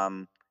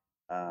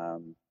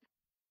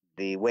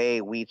the way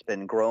wheat's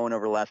been grown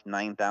over the last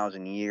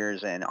 9,000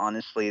 years, and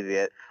honestly,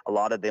 a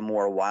lot of the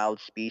more wild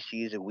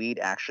species of wheat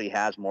actually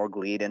has more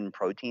gliadin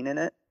protein in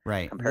it,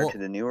 right, compared to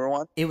the newer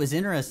one. It was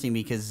interesting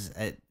because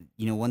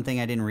one thing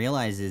I didn't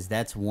realize is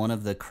that's one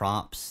of the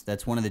crops.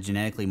 That's one of the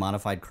genetically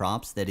modified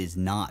crops that is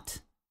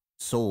not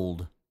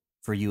sold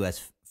for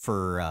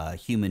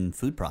human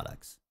food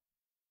products.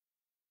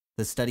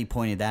 The study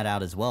pointed that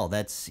out as well.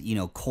 That's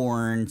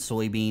corn,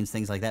 soybeans,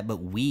 things like that,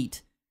 but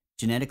wheat.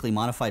 Genetically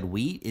modified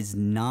wheat is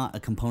not a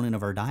component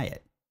of our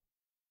diet.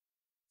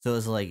 So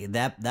it's like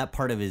that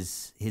part of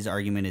his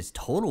argument is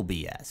total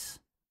BS.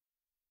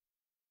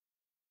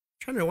 I'm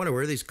trying to wonder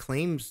where these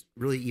claims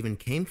really even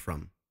came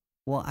from.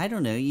 Well, I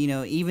don't know.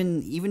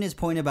 Even his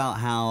point about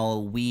how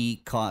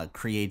wheat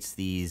creates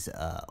these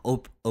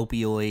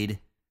opioid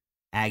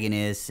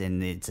agonists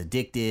and it's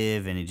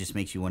addictive and it just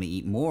makes you want to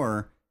eat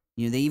more.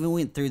 they even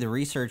went through the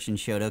research and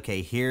showed,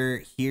 okay,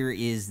 here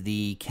is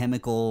the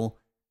chemical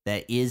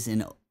that is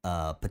an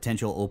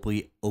potential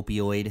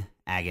opioid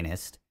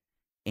agonist,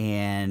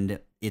 and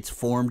it's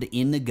formed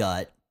in the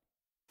gut,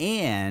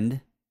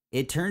 and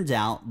it turns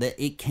out that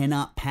it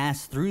cannot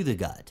pass through the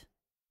gut.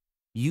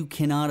 You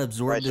cannot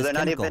absorb right, this so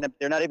chemical.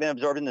 they're not even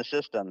absorbed in the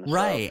system.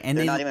 Right, so and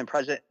they're not even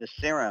present in the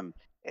serum.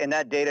 And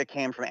that data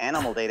came from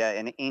animal data,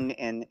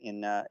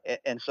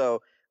 and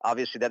so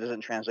obviously that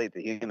doesn't translate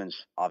to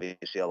humans.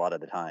 Obviously, a lot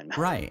of the time.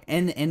 Right,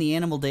 and the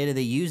animal data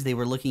they used, they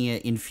were looking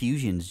at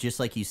infusions, just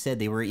like you said.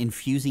 They were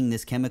infusing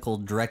this chemical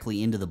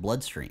directly into the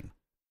bloodstream.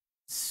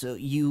 So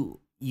you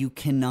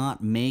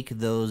cannot make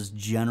those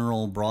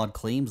general broad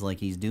claims like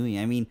he's doing.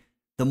 I mean,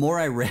 the more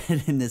I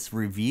read in this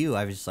review,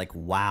 I was just like,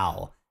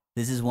 wow,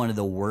 this is one of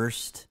the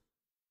worst,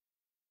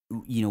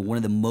 one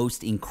of the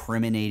most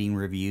incriminating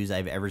reviews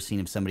I've ever seen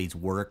of somebody's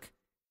work.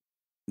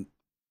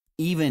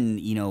 Even,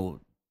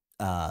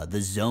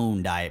 the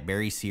Zone diet,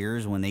 Barry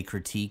Sears, when they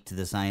critiqued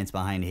the science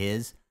behind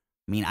his,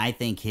 I mean, I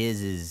think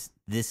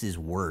this is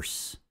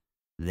worse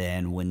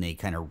than when they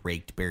kind of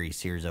raked Barry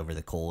Sears over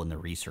the coal in the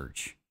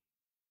research.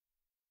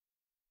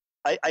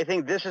 I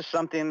think this is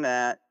something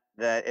that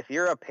if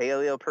you're a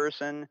paleo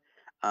person,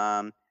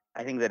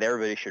 I think that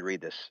everybody should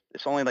read this.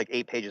 It's only like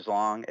 8 pages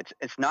long.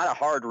 It's not a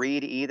hard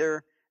read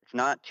either. It's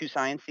not too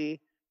sciencey,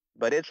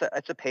 but it's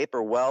a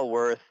paper well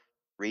worth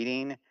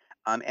reading.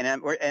 And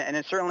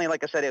it's certainly,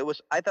 like I said,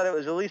 I thought it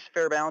was at least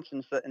fair balance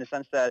in the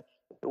sense that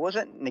it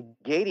wasn't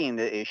negating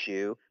the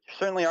issue. There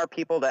certainly are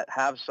people that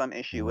have some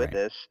issue with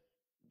this,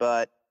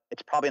 but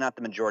it's probably not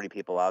the majority of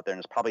people out there, and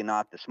it's probably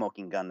not the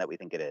smoking gun that we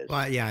think it is.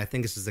 Well, yeah, I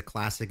think this is a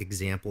classic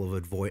example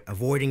of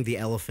avoiding the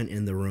elephant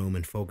in the room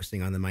and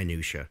focusing on the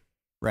minutia.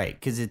 Right,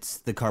 because it's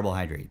the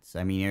carbohydrates.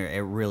 I mean, it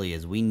really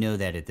is. We know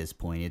that at this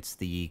point. It's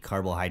the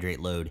carbohydrate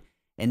load.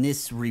 And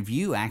this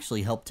review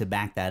actually helped to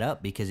back that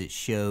up because it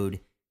showed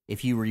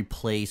if you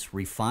replace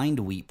refined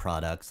wheat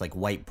products like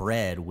white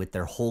bread with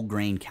their whole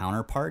grain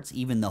counterparts,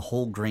 even the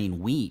whole grain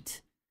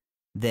wheat,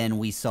 then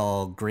we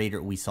saw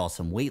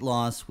some weight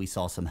loss, we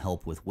saw some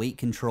help with weight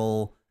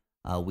control,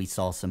 we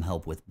saw some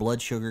help with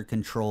blood sugar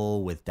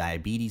control, with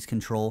diabetes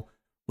control,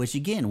 which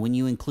again, when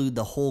you include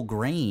the whole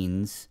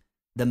grains,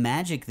 the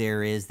magic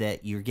there is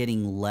that you're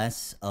getting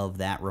less of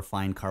that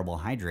refined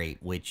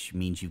carbohydrate, which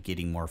means you're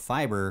getting more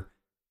fiber.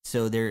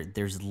 So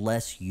there's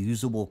less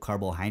usable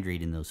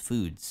carbohydrate in those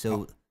foods.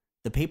 So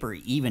the paper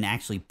even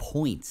actually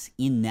points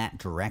in that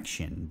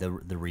direction.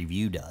 The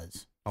review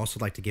does.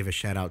 Also like to give a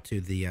shout out to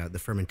the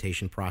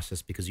fermentation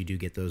process, because you do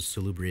get those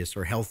salubrious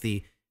or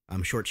healthy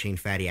short chain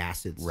fatty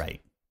acids,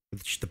 right,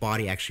 which the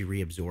body actually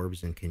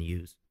reabsorbs and can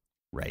use.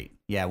 Right.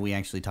 Yeah, we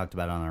actually talked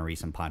about it on a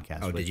recent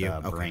podcast with did you?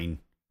 brain,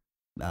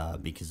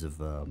 because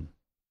of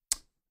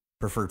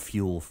preferred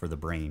fuel for the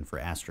brain for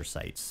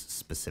astrocytes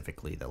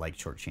specifically that like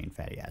short chain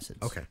fatty acids.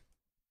 Okay.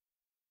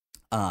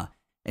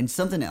 And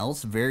something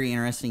else very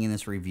interesting in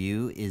this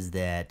review is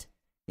that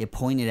it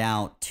pointed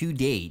out to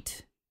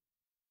date,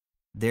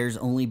 there's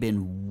only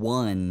been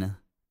one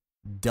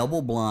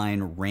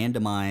double-blind,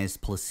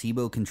 randomized,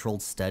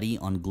 placebo-controlled study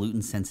on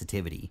gluten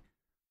sensitivity,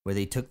 where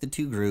they took the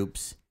two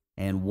groups,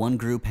 and one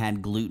group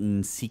had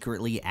gluten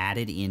secretly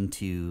added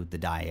into the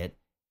diet,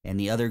 and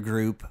the other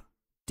group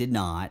did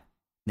not.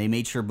 They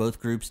made sure both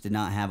groups did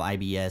not have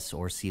IBS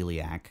or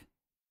celiac,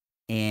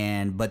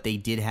 but they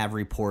did have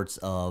reports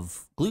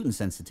of gluten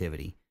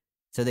sensitivity.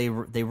 So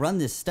they run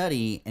this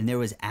study, and there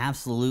was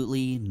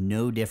absolutely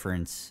no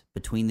difference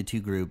between the two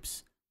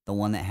groups, the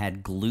one that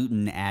had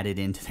gluten added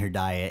into their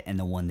diet and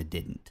the one that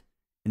didn't.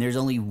 And there's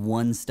only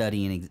one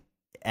study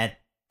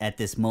at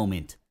this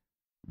moment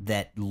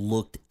that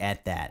looked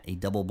at that, a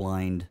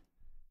double-blind,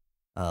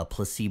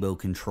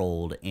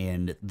 placebo-controlled,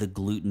 and the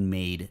gluten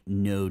made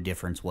no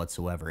difference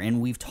whatsoever.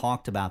 And we've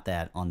talked about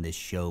that on this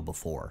show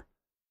before.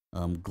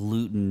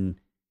 Gluten,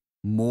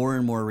 more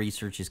and more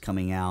research is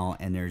coming out,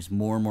 and there's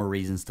more and more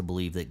reasons to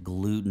believe that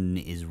gluten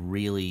is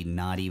really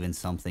not even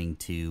something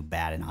to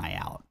bat an eye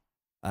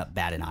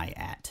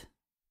at.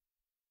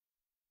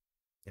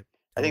 Yep.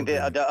 I think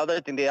the other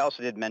thing they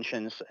also did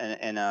mention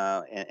in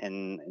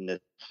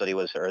the study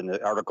or in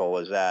the article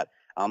was that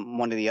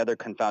one of the other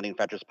confounding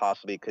factors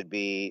possibly could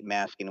be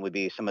masking would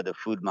be some of the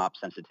food MOP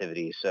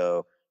sensitivity.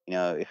 So,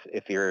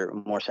 if you're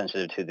more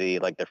sensitive to the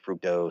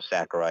fructose,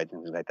 saccharides,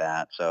 and things like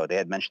that. So they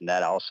had mentioned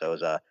that also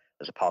as a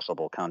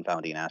possible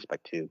confounding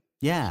aspect too.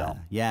 Yeah,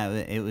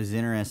 it was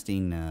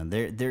interesting.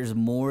 There's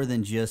more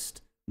than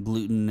just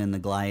gluten and the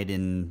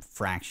gliadin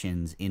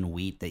fractions in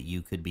wheat that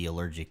you could be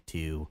allergic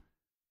to.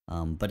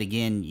 But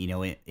again,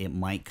 it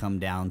might come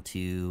down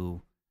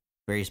to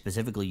very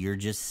specifically, you're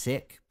just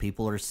sick.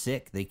 People are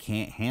sick. They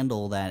can't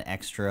handle that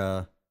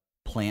extra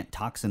plant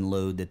toxin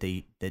load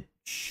that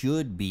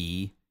should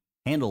be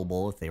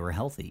handleable if they were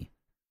healthy.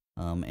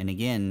 And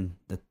again,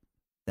 the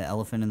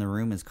elephant in the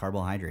room is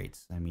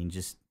carbohydrates. I mean,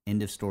 just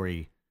end of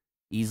story.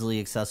 Easily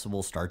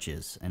accessible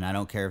starches. And I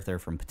don't care if they're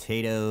from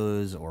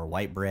potatoes or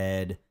white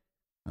bread.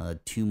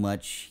 Too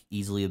much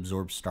easily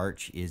absorbed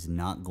starch is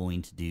not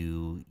going to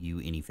do you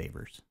any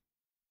favors.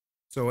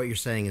 So what you're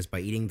saying is by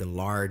eating the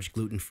large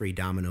gluten-free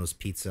Domino's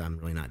pizza, I'm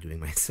really not doing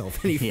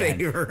myself any Yeah,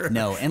 favor.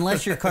 no,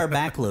 unless you're carb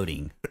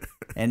backloading,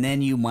 and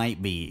then you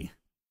might be.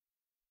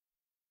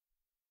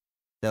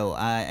 So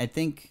I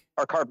think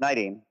Or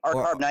carb-nighting. Or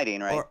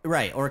carb-nighting,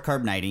 right? Or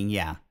carb-nighting,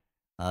 yeah.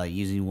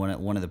 Using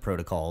one of the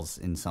protocols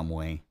in some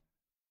way.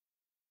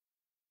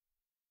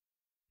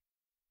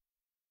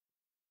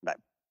 Right.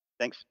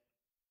 Thanks.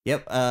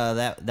 Yep,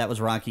 that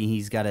was Rocky.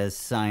 He's got to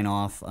sign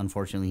off.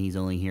 Unfortunately, he's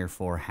only here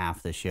for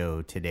half the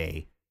show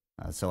today.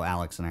 So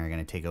Alex and I are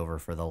going to take over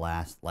for the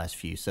last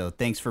few. So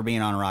thanks for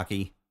being on,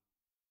 Rocky.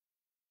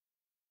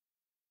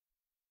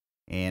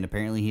 And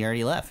apparently he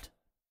already left.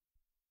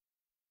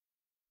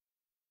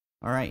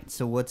 All right,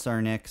 so what's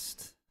our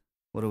next?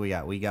 What do we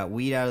got? We got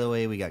wheat out of the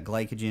way. We got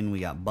glycogen. We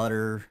got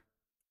butter.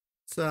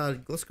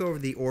 Let's go over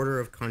the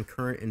order of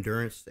concurrent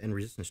endurance and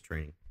resistance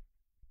training.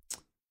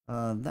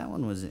 That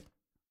one was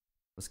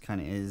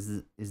kind of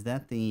is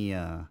that the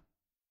So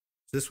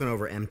this went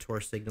over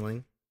mTOR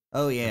signaling.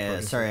 Oh yeah,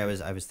 sorry,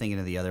 I was thinking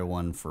of the other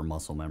one for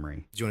muscle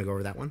memory. Do you want to go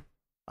over that one?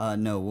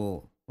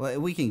 No,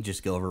 we can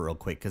just go over it real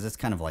quick because it's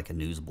kind of like a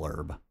news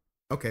blurb.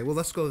 Okay, well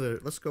let's go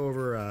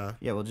over.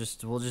 Yeah, we'll just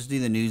do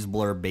the news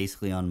blurb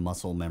basically on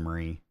muscle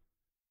memory.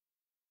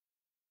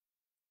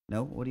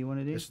 No, what do you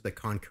want to do? This is the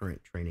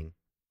concurrent training.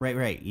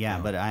 Right, yeah,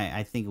 but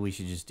I think we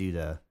should just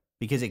do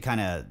because it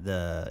kind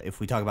of if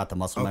we talk about the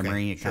muscle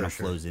memory, it kind of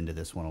flows into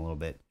this one a little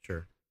bit.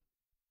 Sure.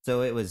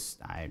 So it was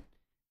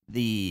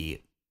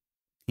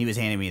he was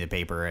handing me the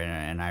paper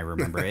and I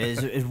remember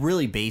it's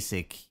really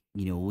basic.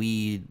 You know,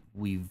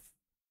 we've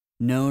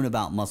known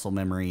about muscle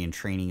memory and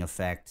training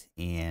effect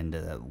and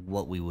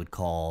what we would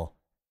call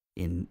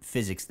in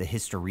physics the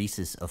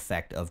hysteresis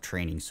effect of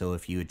training. So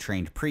if you had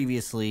trained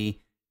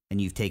previously and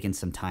you've taken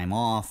some time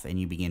off and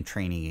you begin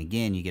training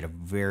again, you get a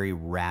very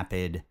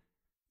rapid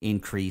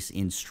increase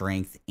in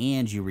strength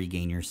and you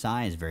regain your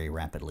size very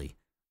rapidly.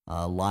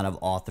 A lot of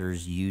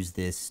authors use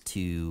this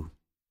to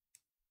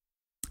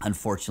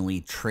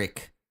unfortunately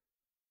trick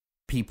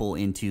people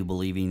into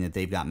believing that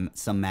they've got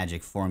some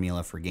magic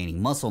formula for gaining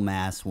muscle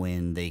mass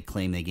when they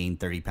claim they gained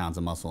 30 pounds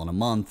of muscle in a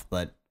month,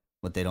 but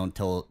what they don't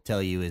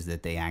tell you is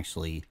that they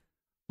actually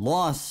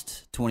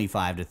lost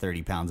 25 to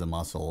 30 pounds of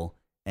muscle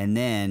and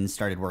then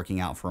started working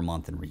out for a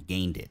month and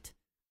regained it.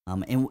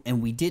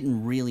 And we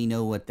didn't really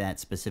know what that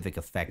specific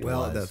effect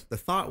was. Well, the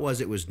thought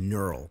was it was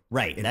neural.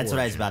 Right, that's what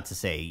I was about to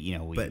say. You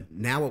know, but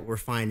now what we're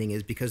finding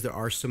is because there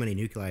are so many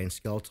nuclei in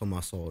skeletal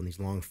muscle and these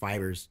long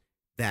fibers,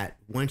 that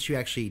once you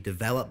actually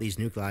develop these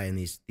nuclei and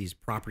these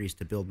properties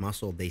to build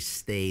muscle, they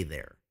stay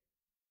there.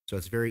 So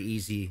it's very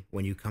easy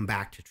when you come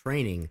back to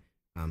training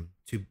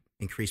to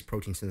increase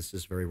protein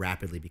synthesis very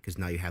rapidly because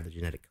now you have the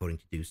genetic coding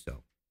to do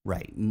so.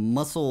 Right.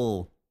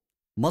 Muscle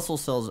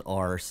cells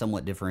are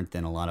somewhat different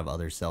than a lot of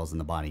other cells in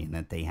the body in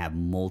that they have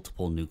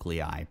multiple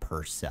nuclei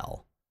per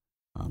cell.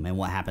 And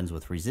what happens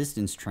with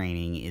resistance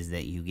training is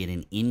that you get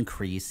an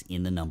increase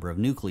in the number of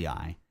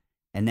nuclei.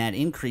 And that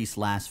increase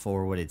lasts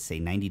for, what did it say,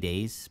 90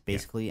 days,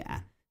 basically?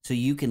 Yeah. So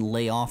you can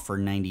lay off for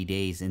 90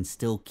 days and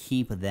still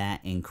keep that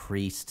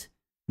increased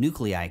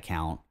nuclei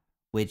count,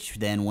 which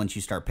then once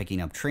you start picking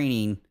up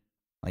training,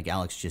 like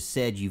Alex just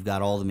said, you've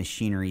got all the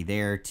machinery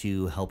there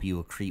to help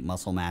you accrete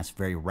muscle mass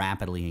very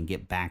rapidly and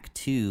get back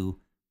to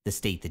the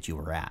state that you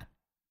were at.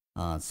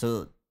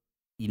 So,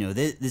 you know,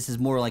 this is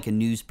more like a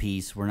news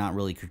piece. We're not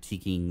really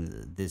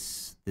critiquing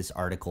this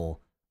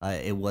article.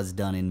 It was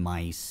done in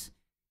mice.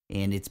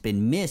 And it's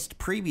been missed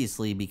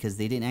previously because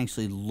they didn't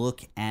actually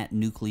look at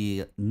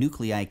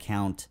nuclei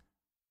count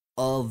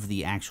of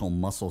the actual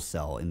muscle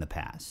cell in the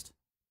past.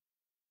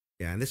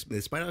 Yeah, and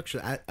this might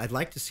actually, I'd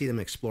like to see them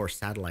explore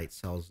satellite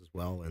cells as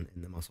well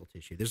in the muscle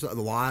tissue. There's a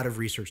lot of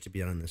research to be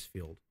done in this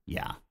field.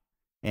 Yeah,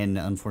 and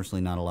unfortunately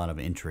not a lot of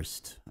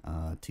interest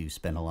to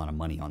spend a lot of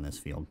money on this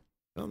field.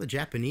 Well, the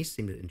Japanese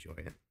seem to enjoy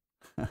it.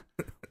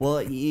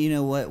 Well, you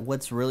know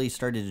what's really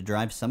started to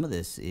drive some of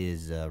this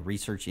is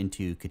research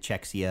into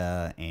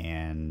cachexia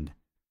and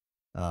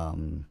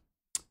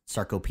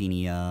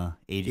sarcopenia,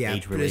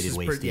 age-related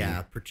wasting.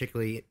 Yeah,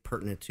 particularly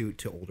pertinent to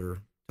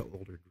older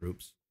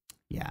groups.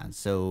 Yeah,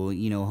 so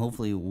you know,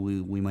 hopefully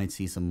we might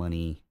see some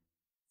money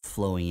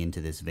flowing into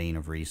this vein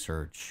of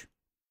research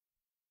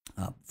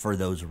for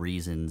those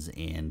reasons,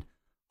 and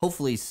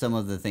hopefully some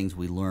of the things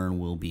we learn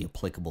will be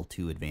applicable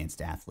to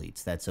advanced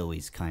athletes. That's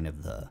always kind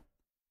of the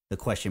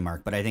question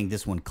mark, but I think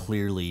this one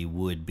clearly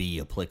would be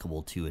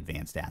applicable to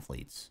advanced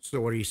athletes. So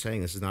what are you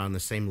saying? This is not on the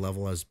same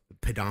level as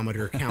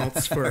pedometer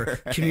counts for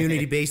right.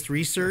 Community-based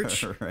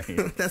research?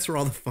 Right. That's where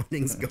all the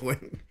funding's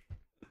going.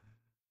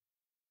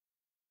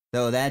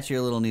 So that's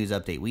your little news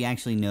update. We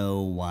actually know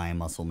why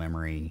muscle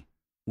memory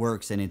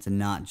works, and it's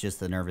not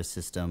just the nervous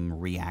system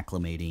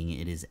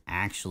reacclimating. It is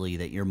actually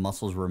that your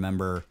muscles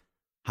remember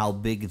how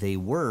big they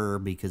were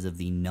because of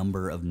the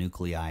number of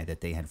nuclei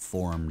that they had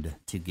formed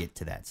to get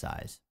to that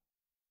size.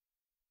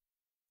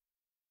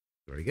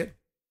 Very good.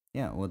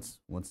 Yeah. What's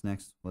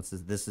next? What's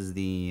this? This is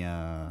the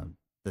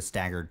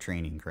staggered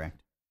training,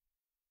 correct?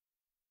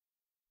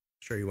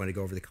 Sure. You want to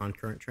go over the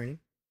concurrent training?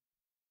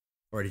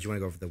 Or did you want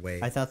to go over the way?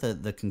 I thought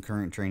the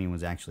concurrent training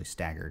was actually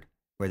staggered,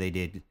 where they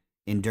did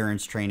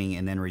endurance training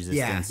and then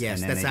resistance. Yeah,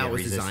 yes, and then that's how it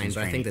was designed.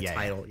 But I think the training.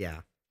 title, yeah.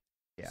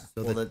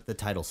 So well, the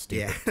title's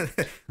stupid.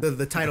 Yeah,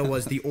 the title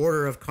was The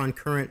Order of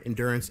Concurrent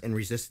Endurance and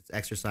Resistance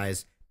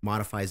Exercise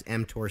Modifies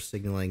mTOR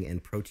Signaling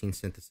and Protein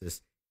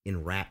Synthesis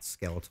in Rat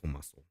Skeletal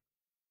Muscle.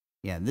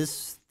 Yeah,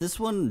 this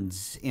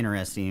one's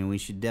interesting, and we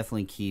should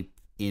definitely keep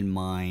in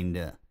mind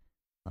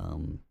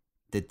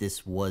that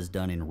this was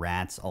done in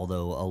rats,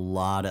 although a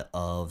lot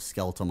of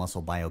skeletal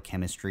muscle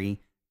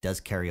biochemistry does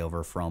carry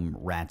over from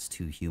rats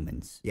to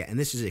humans. Yeah, and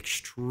this is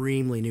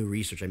extremely new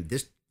research. I mean,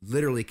 this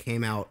literally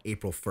came out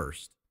April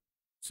 1st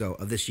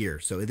of this year.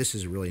 So this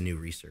is really new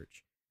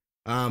research.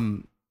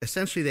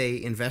 Essentially,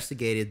 they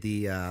investigated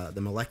the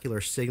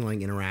molecular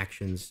signaling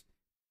interactions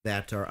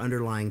that are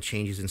underlying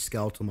changes in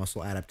skeletal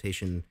muscle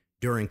adaptation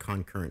during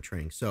concurrent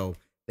training. So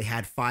they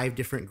had 5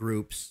 different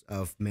groups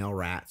of male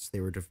rats. They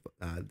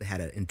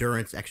had an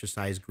endurance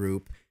exercise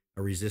group,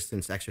 a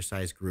resistance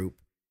exercise group,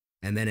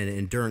 and then an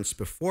endurance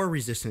before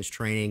resistance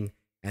training,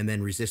 and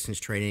then resistance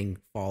training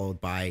followed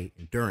by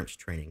endurance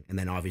training, and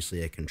then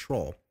obviously a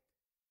control.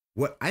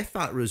 What I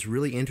thought was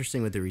really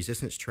interesting with the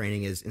resistance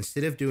training is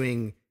instead of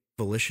doing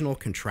volitional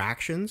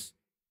contractions,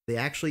 they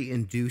actually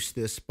induced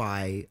this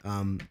by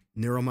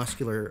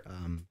neuromuscular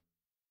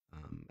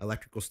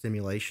electrical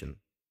stimulation,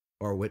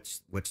 or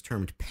what's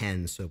termed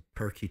PEN, so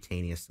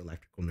percutaneous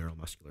electrical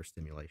neuromuscular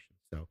stimulation.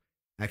 So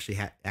I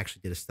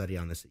actually did a study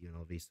on this at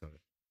UNLV, so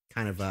it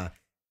kind of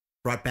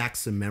brought back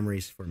some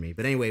memories for me.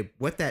 But anyway,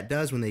 what that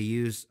does when they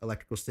use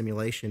electrical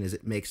stimulation is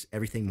it makes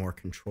everything more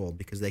controlled,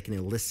 because they can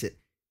elicit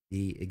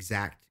the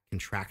exact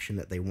contraction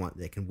that they want.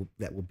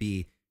 That will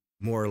be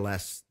more or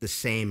less the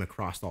same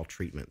across all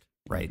treatment.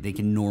 Right. They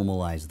can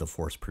normalize the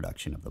force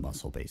production of the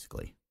muscle,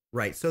 basically.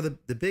 Right. So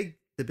the big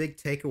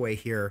takeaway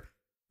here,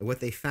 what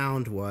they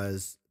found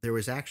was there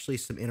was actually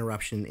some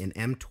interruption in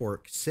mTOR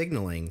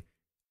signaling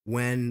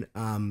when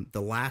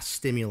the last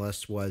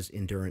stimulus was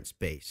endurance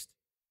based.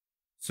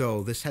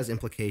 So this has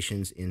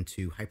implications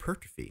into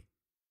hypertrophy.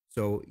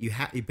 So you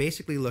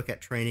basically look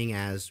at training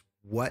as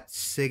what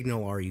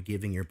signal are you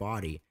giving your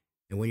body,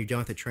 and when you're done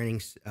with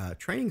the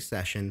training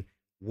session,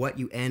 what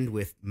you end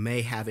with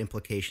may have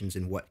implications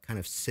in what kind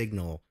of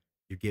signal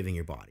you're giving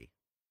your body.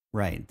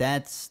 Right.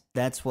 That's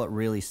what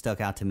really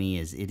stuck out to me.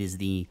 Is it is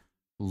the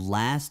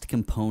last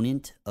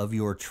component of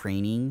your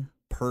training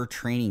per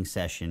training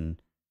session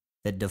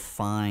that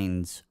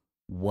defines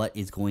what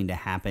is going to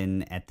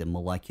happen at the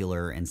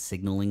molecular and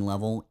signaling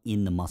level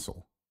in the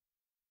muscle.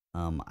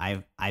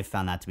 I've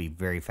found that to be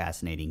very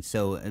fascinating.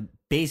 So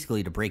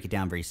basically, to break it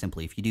down very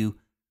simply, if you do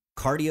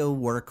cardio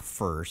work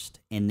first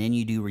and then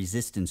you do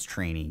resistance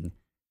training,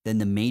 then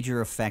the major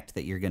effect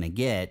that you're going to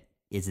get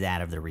is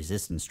that of the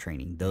resistance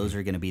training. Those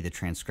are going to be the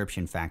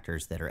transcription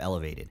factors that are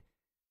elevated.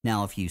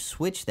 Now, if you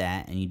switch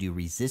that and you do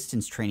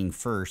resistance training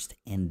first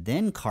and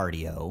then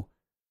cardio,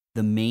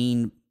 the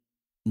main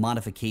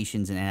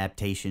modifications and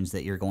adaptations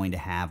that you're going to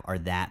have are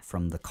that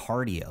from the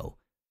cardio,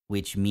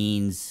 which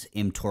means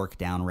mTOR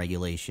down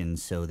regulation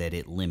so that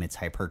it limits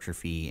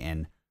hypertrophy.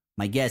 And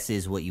my guess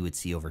is what you would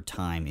see over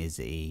time is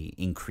a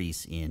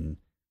increase in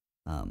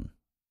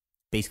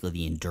basically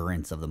the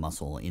endurance of the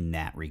muscle in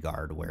that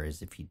regard.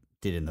 Whereas if you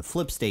did in the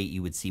flip state,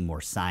 you would see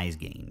more size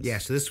gains. Yeah,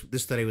 so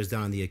this study was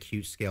done on the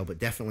acute scale, but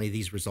definitely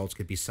these results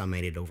could be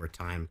summated over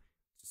time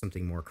to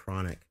something more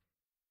chronic.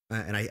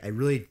 And I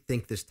really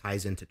think this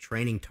ties into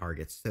training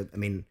targets. So, I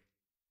mean,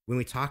 when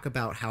we talk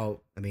about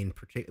how, I mean,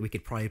 we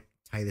could probably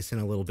tie this in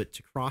a little bit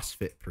to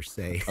CrossFit per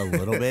se. A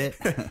little bit.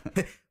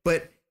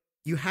 But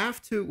you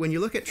have to, when you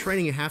look at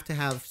training, you have to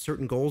have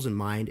certain goals in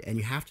mind, and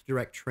you have to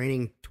direct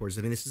training towards,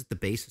 I mean, this is the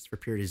basis for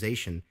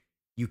periodization.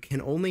 You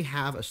can only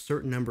have a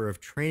certain number of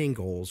training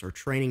goals or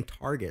training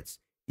targets.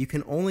 You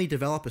can only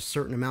develop a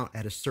certain amount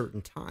at a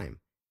certain time.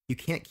 You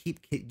can't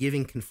keep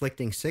giving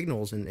conflicting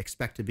signals and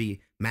expect to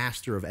be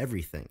master of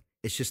everything.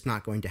 It's just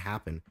not going to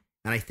happen.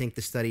 And I think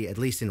the study, at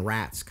least in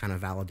rats, kind of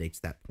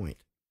validates that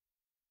point.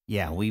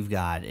 Yeah, we've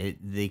got it.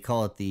 They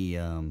call it the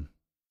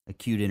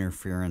acute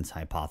interference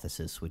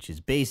hypothesis, which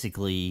is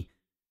basically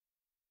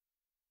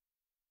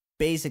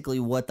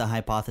what the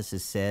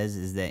hypothesis says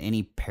is that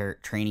any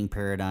training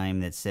paradigm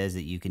that says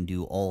that you can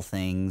do all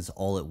things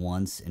all at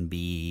once and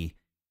be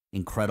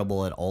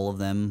incredible at all of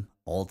them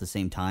all at the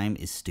same time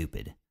is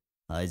stupid.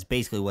 It's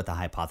basically what the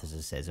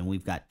hypothesis says. And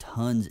we've got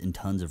tons and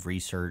tons of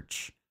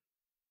research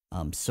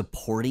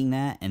supporting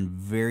that and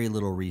very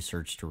little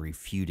research to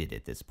refute it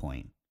at this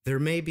point. There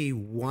may be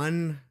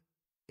one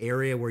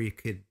area where you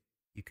could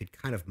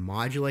kind of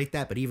modulate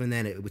that, but even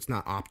then it's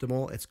not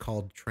optimal. It's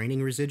called training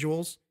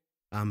residuals.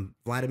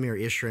 Vladimir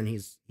Ishrin,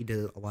 he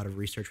did a lot of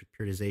research with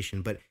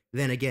periodization, but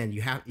then again,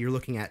 you're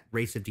looking at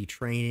rates of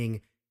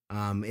detraining.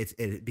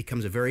 It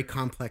becomes a very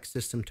complex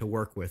system to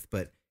work with.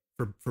 But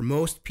for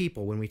most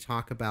people, when we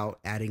talk about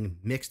adding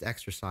mixed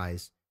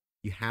exercise,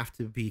 you have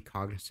to be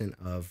cognizant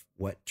of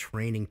what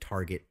training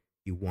target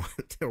you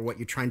want or what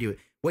you're trying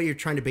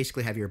to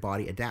basically have your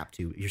body adapt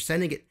to. You're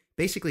sending it.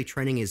 Basically,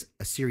 training is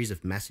a series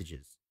of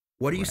messages.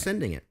 What are you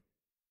sending it?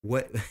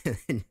 what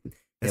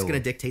that's going to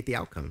dictate the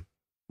outcome.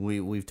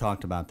 We've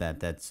talked about that.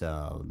 That's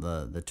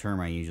the term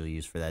I usually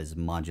use for that is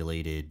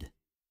modulated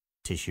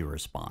tissue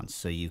response.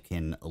 So you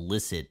can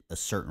elicit a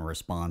certain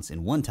response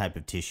in one type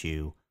of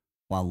tissue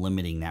while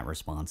limiting that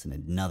response in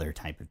another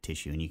type of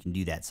tissue, and you can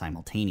do that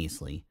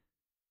simultaneously.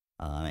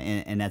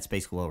 And that's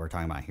basically what we're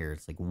talking about here.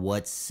 It's like,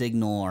 what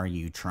signal are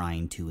you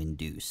trying to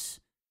induce?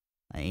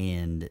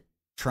 And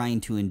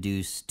trying to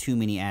induce too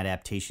many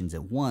adaptations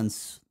at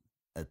once,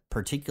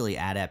 particularly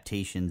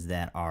adaptations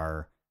that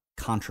are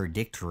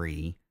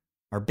contradictory,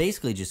 are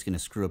basically just going to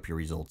screw up your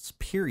results,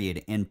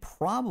 period. And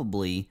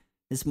probably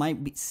this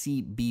might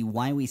be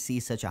why we see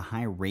such a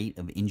high rate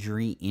of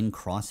injury in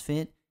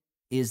CrossFit,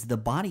 is the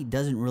body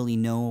doesn't really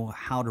know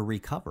how to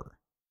recover.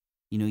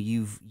 You know,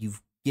 you've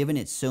given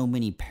it so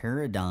many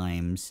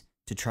paradigms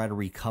to try to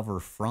recover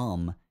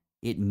from,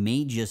 it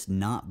may just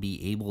not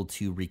be able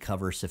to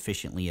recover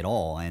sufficiently at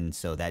all. And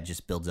so that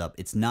just builds up.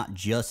 It's not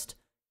just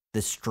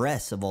the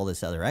stress of all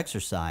this other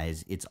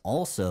exercise, it's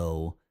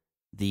also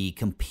the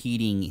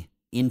competing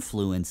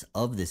influence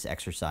of this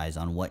exercise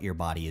on what your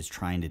body is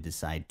trying to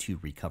decide to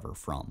recover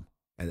from.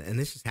 And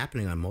this is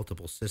happening on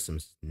multiple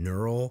systems,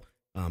 neural,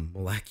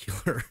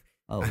 molecular,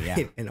 Oh,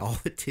 yeah. and all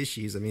the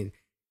tissues. I mean,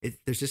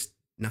 there's just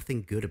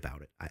nothing good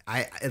about it.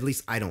 I at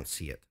least I don't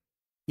see it.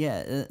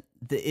 Yeah,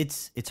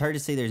 it's hard to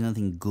say there's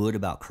nothing good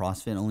about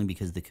CrossFit, only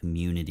because the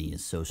community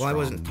is so strong. Well, I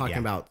wasn't talking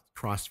about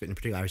CrossFit in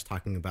particular. I was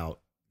talking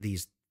about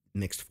these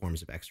mixed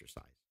forms of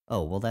exercise.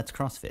 Oh, well, that's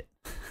CrossFit.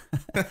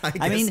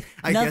 I mean,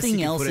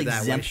 nothing else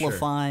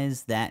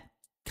exemplifies that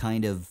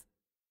kind of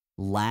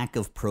lack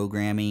of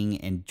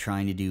programming and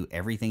trying to do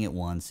everything at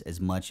once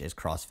as much as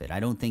CrossFit. I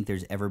don't think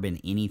there's ever been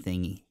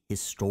anything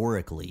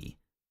historically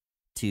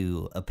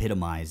to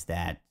epitomize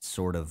that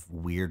sort of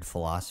weird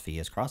philosophy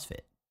as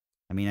CrossFit.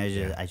 I mean,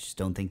 I just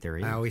don't think there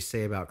is. I always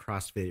say about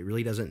CrossFit, it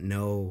really doesn't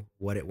know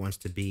what it wants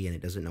to be, and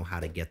it doesn't know how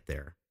to get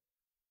there.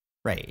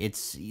 Right.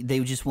 They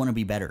just want to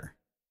be better.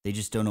 They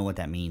just don't know what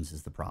that means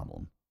is the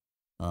problem.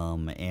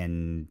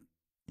 And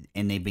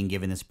they've been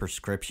given this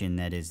prescription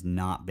that has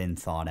not been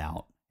thought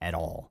out at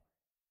all.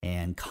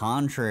 And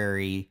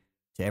contrary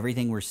to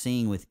everything we're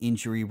seeing with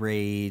injury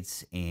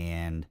rates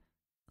and,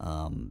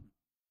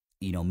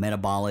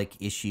 metabolic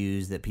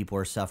issues that people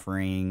are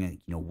suffering,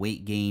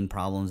 weight gain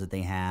problems that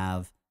they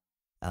have,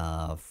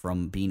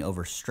 from being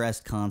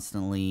overstressed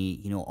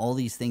constantly, all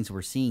these things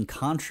we're seeing,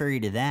 contrary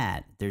to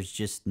that, there's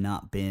just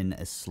not been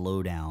a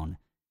slowdown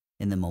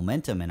in the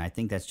momentum. And I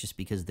think that's just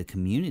because the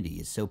community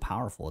is so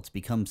powerful. It's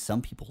become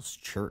some people's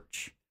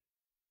church.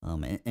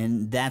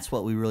 And that's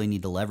what we really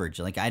need to leverage.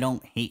 Like, I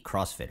don't hate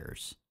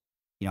CrossFitters.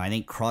 I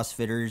think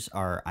CrossFitters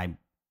are,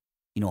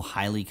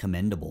 highly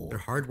commendable. They're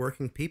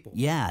hardworking people.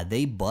 Yeah,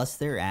 they bust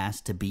their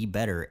ass to be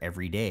better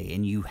every day,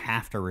 and you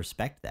have to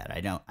respect that.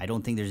 I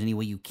don't think there's any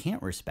way you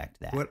can't respect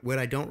that. What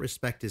I don't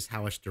respect is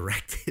how it's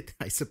directed,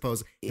 I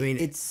suppose. I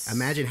mean,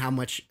 imagine how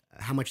much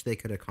they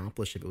could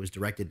accomplish if it was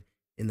directed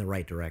in the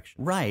right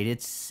direction. Right.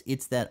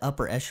 It's that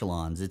upper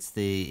echelons. It's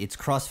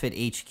CrossFit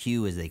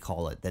HQ, as they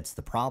call it. That's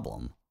the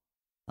problem.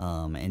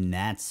 And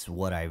that's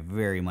what I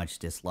very much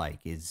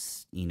dislike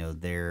is,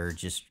 they're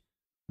just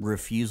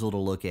refusal to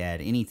look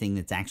at anything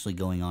that's actually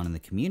going on in the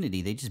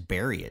community. They just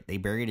bury it. They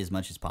bury it as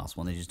much as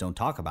possible, and they just don't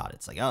talk about it.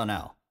 It's like, oh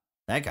no,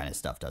 that kind of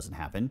stuff doesn't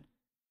happen.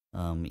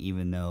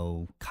 Even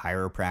though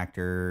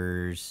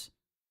chiropractors,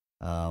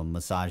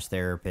 massage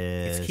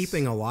therapists, it's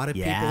keeping a lot of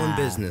people in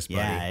business, buddy.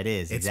 Yeah, it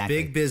is. It's exactly.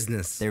 Big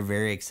business. They're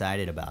very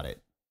excited about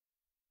it.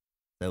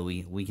 So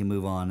we can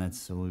move on.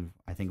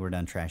 I think we're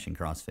done trashing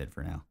CrossFit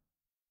for now.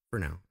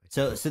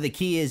 So the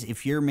key is,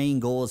 if your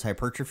main goal is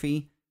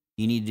hypertrophy,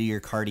 you need to do your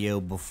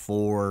cardio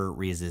before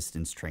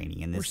resistance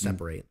training, and this or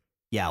separate.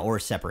 Yeah, or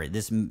separate.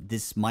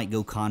 This might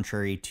go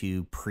contrary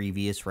to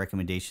previous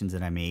recommendations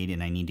that I made,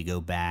 and I need to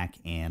go back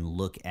and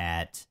look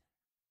at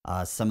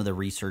some of the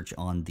research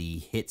on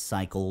the HIIT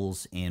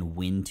cycles and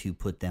when to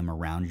put them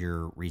around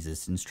your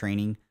resistance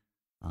training.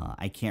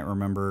 I can't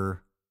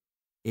remember.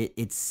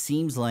 It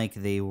seems like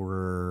the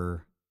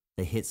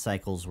HIIT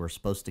cycles were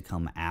supposed to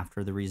come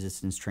after the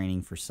resistance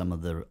training for some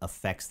of the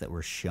effects that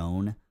were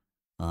shown.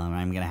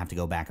 I'm going to have to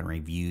go back and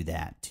review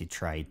that to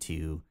try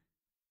to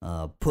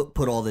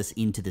put all this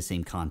into the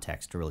same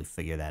context to really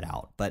figure that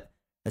out. But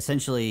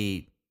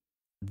essentially,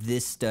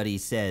 this study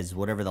says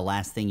whatever the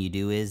last thing you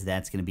do is,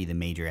 that's going to be the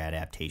major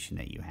adaptation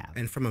that you have.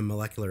 And from a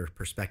molecular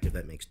perspective,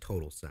 that makes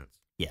total sense.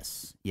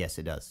 Yes,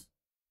 it does.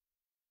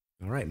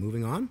 All right,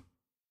 moving on.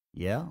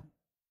 Yeah.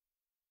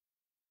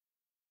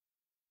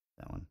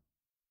 That one.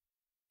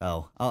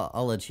 Oh,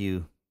 I'll let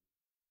you.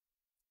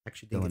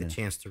 Actually didn't get a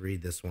chance to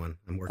read this one.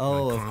 I'm working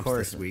on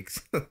comps this week.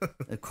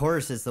 Of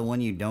course, it's the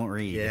one you don't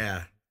read.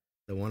 Yeah,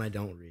 the one I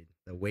don't read.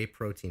 The whey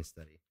protein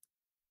study.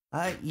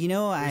 It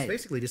was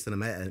basically just a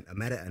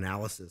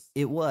meta-analysis.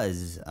 It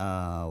was.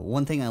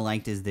 One thing I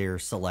liked is their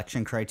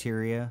selection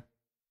criteria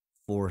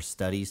for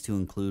studies to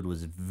include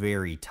was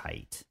very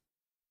tight.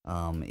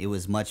 It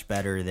was much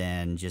better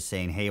than just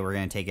saying, hey, we're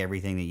going to take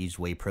everything that used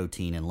whey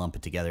protein and lump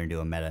it together and do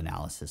a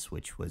meta-analysis,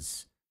 which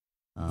was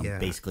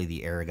basically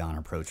the Aragon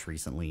approach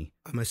recently.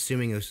 I'm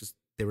assuming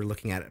they were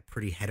looking at a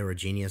pretty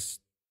heterogeneous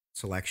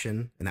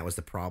selection, and that was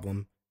the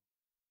problem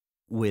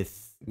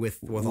with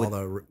all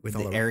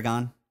the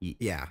Aragon.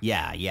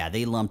 Yeah.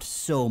 They lumped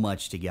so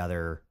much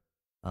together.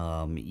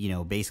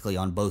 Basically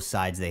on both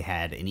sides they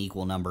had an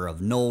equal number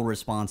of null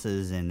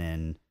responses and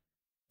then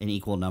an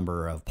equal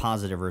number of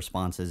positive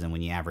responses, and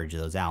when you average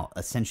those out,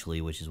 essentially,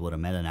 which is what a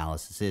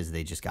meta-analysis is,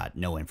 they just got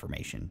no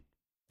information.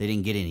 They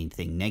didn't get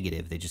anything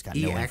negative. They just got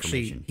no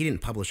information. He didn't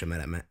publish a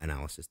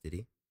meta-analysis, did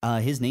he?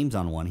 His name's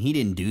on one. He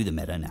didn't do the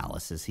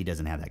meta-analysis. He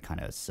doesn't have that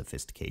kind of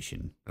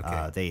sophistication.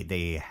 Okay.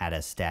 They had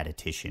a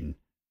statistician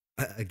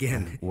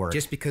again work.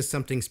 Just because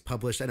something's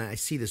published, and I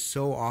see this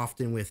so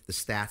often with the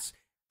stats.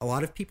 A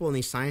lot of people in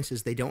these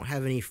sciences, they don't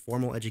have any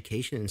formal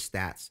education in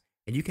stats,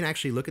 and you can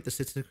actually look at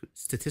the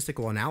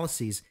statistical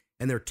analyses,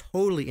 and they're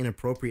totally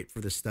inappropriate for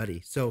the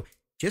study. So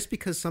just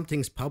because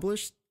something's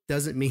published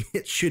doesn't mean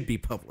it should be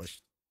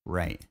published.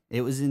 Right.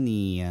 It was in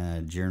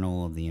the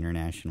Journal of the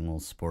International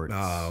Sports.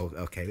 Oh,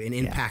 okay. An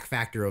impact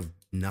factor of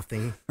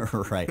nothing.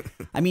 Right.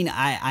 I mean,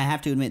 I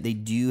have to admit, they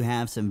do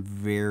have some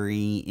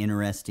very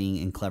interesting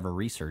and clever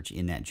research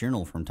in that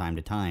journal from time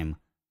to time.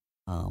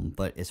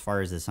 But as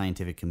far as the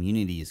scientific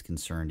community is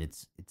concerned, it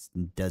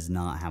does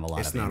not have a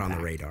lot of impact. It's not on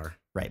the radar.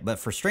 Right. But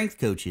for strength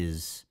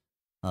coaches,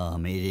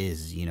 it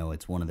is,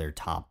 it's one of their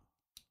top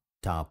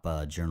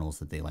journals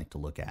that they like to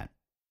look at,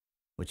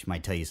 which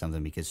might tell you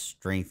something, because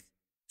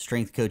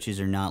strength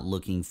coaches are not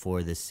looking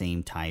for the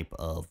same type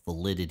of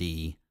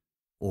validity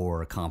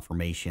or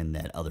confirmation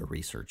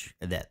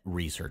that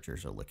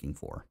researchers are looking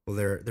for. Well,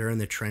 they're in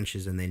the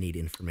trenches and they need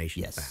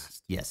information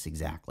fast. Yes,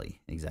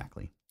 exactly.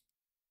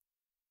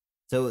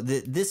 So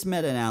this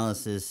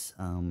meta-analysis,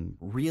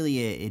 really,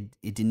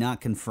 it did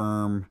not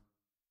confirm,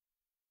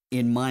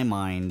 in my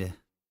mind,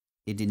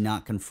 it did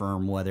not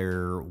confirm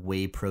whether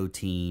whey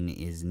protein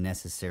is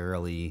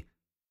necessarily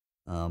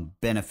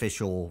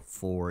beneficial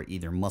for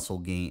either muscle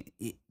gain.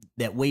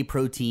 That whey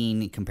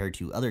protein, compared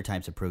to other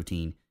types of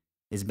protein,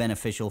 is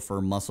beneficial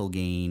for muscle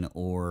gain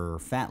or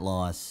fat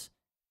loss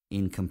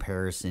in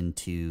comparison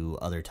to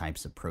other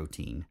types of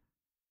protein.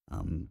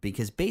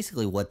 Because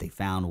basically what they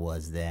found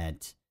was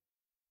that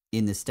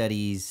in the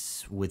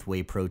studies with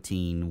whey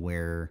protein,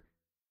 where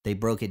they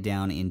broke it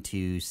down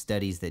into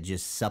studies that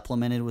just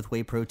supplemented with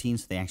whey protein,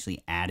 so they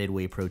actually added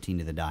whey protein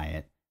to the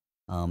diet,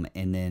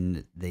 and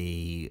then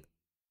they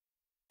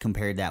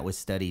compared that with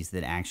studies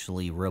that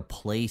actually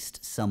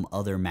replaced some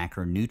other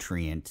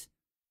macronutrient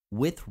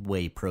with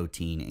whey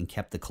protein and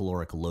kept the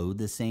caloric load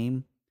the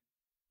same.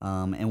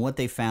 And what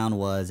they found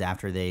was,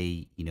 after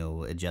they,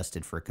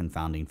 adjusted for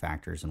confounding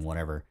factors and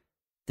whatever,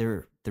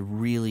 there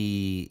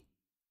really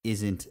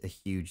isn't a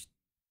huge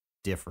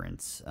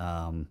difference.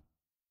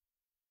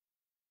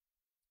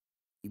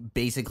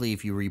 Basically,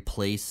 if you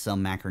replace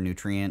some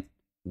macronutrient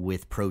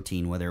with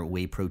protein, whether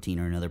whey protein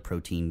or another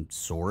protein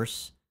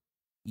source,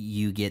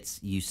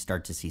 you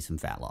start to see some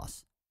fat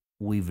loss.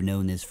 We've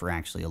known this for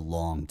actually a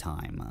long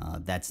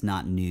time. That's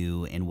not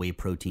new, and whey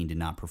protein did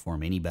not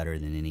perform any better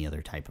than any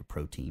other type of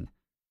protein.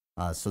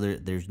 So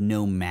there's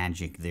no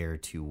magic there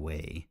to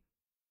whey.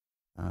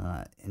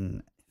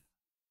 And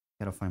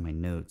I gotta find my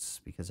notes,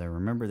 because I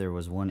remember there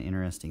was one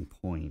interesting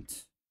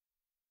point.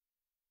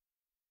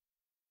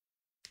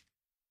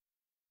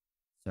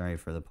 Sorry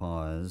for the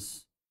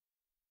pause.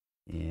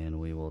 And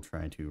we will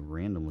try to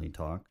randomly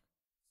talk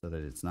so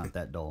that it's not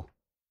that dull.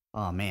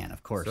 Oh man,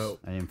 of course. So,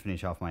 I didn't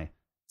finish off my.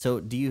 So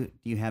do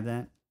you have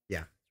that?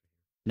 Yeah.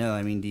 No,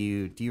 I mean, do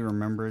you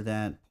remember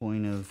that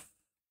point of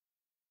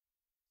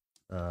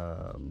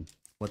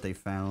what they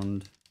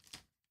found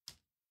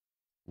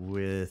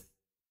with?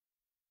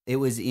 It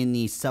was in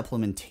the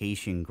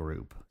supplementation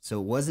group,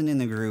 so it wasn't in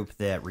the group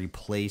that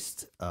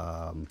replaced.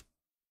 Are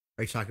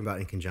you talking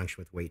about in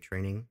conjunction with weight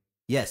training?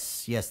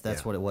 Yes,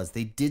 that's what it was.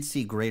 They did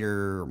see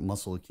greater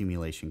muscle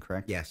accumulation,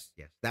 correct? Yes.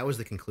 That was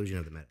the conclusion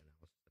of the meta-analysis.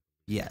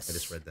 Yes. I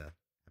just read the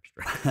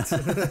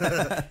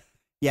abstract.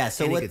 Yeah,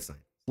 so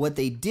what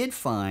they did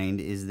find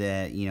is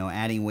that,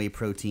 adding whey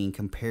protein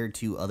compared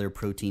to other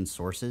protein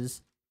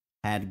sources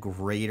had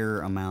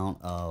greater amount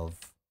of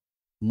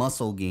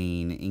muscle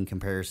gain in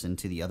comparison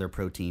to the other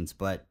proteins,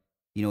 but,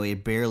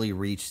 it barely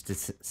reached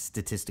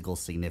statistical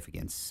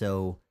significance.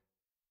 So,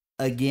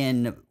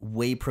 again,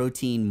 whey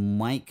protein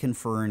might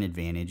confer an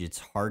advantage. It's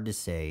hard to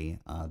say.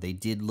 They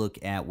did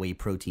look at whey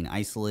protein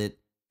isolate,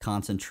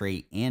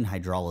 concentrate, and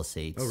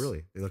hydrolysates. Oh,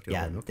 really? They looked at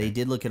all of them? Okay. They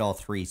did look at all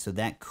three, so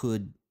that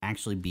could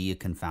actually be a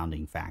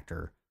confounding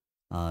factor,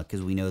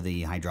 because we know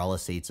the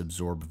hydrolysates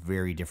absorb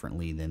very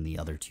differently than the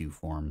other two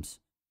forms.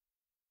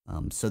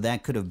 So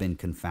that could have been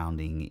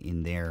confounding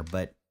in there.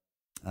 But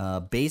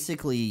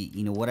basically,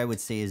 what I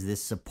would say is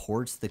this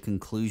supports the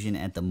conclusion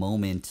at the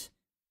moment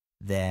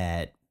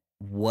that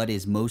what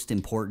is most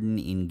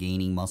important in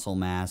gaining muscle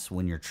mass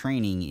when you're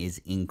training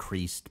is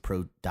increased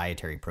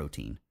dietary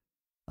protein,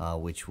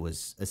 which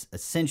was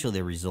essentially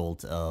the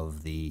result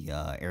of the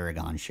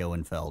Aragon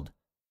Schoenfeld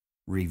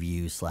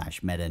review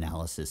 /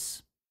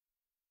 meta-analysis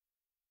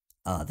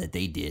that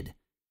they did.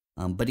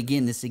 But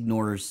again, this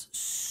ignores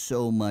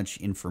so much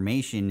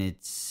information.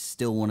 It's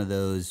still one of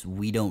those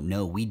we don't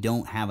know. We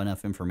don't have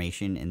enough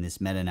information, and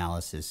this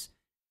meta-analysis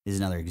is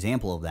another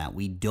example of that.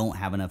 We don't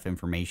have enough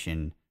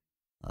information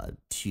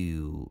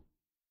to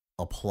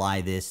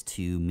apply this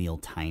to meal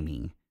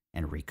timing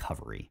and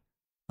recovery.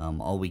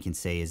 All we can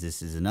say is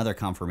this is another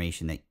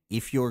confirmation that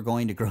if you're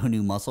going to grow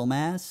new muscle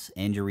mass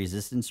and your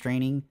resistance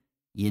training,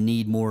 you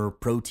need more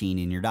protein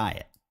in your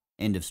diet.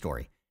 End of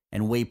story.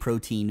 And whey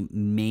protein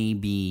may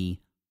be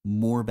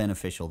more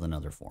beneficial than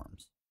other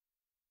forms.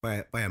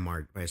 By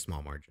a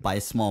small margin. By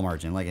a small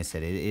margin. Like I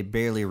said, it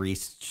barely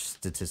reached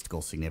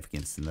statistical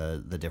significance in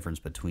the difference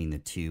between the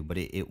two, but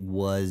it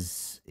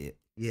was...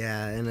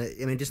 Yeah, and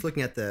I mean, just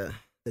looking at the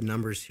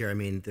numbers here, I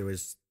mean,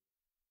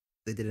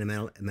 they did a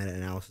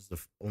meta-analysis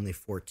of only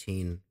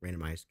 14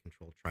 randomized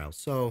controlled trials.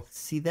 So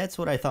see, that's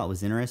what I thought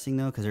was interesting,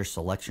 though, because their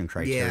selection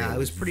criteria yeah, it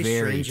was pretty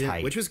very stringent,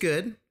 tight. which was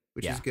good,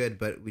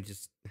 but we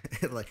just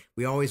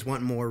we always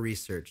want more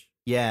research.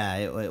 Yeah,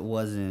 it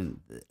wasn't,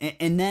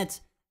 and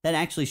that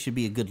actually should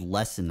be a good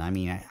lesson. I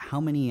mean,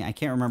 I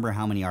can't remember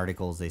how many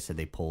articles they said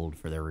they pulled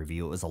for their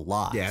review. It was a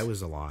lot. Yeah, it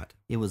was a lot.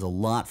 It was a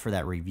lot for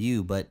that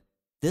review, but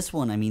this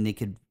one, I mean, they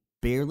could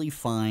barely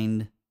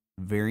find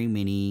very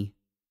many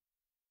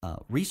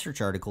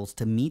research articles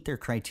to meet their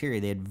criteria.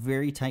 They had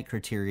very tight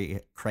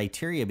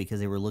criteria because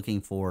they were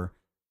looking for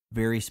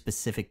very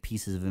specific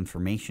pieces of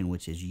information,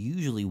 which is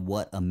usually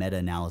what a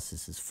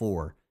meta-analysis is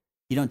for.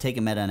 You don't take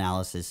a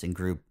meta-analysis and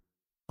group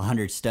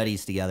 100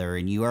 studies together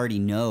and you already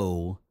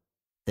know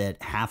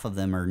that half of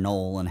them are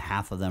null and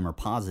half of them are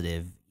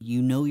positive.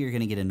 You know you're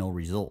going to get a null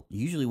result.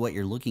 Usually what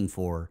you're looking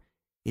for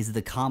is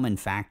the common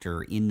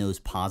factor in those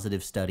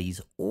positive studies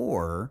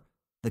or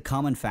the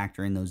common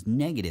factor in those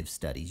negative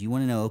studies. You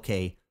want to know,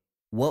 okay,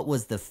 what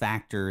was the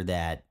factor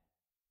that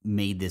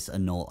made this a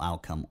null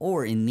outcome?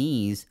 Or in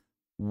these,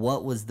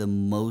 what was the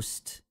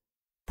most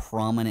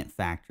prominent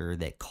factor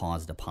that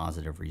caused a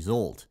positive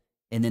result?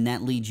 And then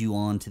that leads you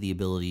on to the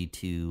ability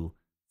to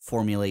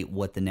formulate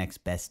what the next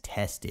best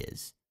test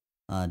is.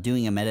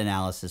 Doing a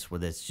meta-analysis where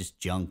that's just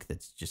junk,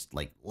 that's just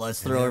like,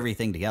 let's throw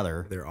everything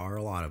together. There are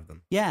a lot of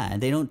them. Yeah,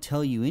 and they don't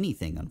tell you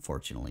anything,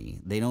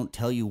 unfortunately. They don't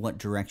tell you what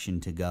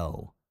direction to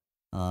go.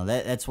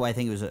 That's why I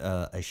think it was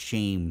a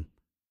shame.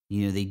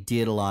 You know, they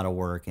did a lot of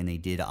work, and they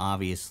did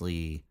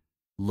obviously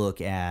look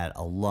at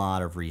a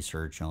lot of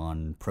research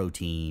on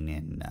protein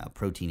and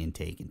protein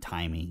intake and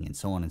timing and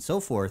so on and so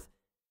forth.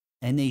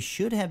 And they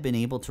should have been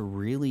able to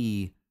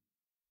really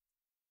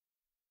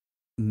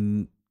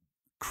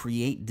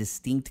create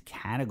distinct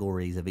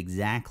categories of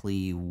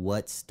exactly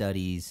what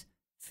studies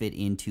fit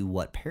into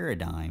what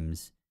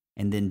paradigms,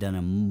 and then done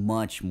a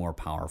much more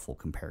powerful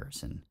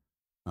comparison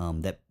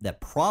that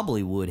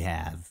probably would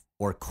have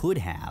or could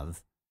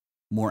have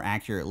more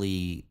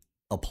accurately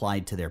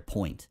applied to their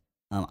point.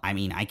 I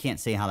mean, I can't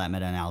say how that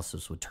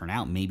meta-analysis would turn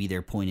out. Maybe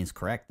their point is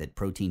correct that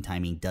protein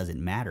timing doesn't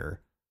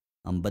matter,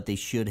 but they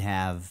should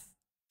have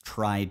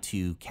tried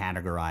to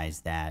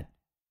categorize that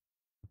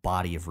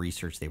body of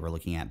research they were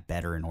looking at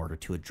better in order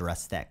to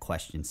address that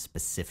question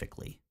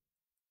specifically.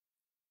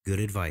 Good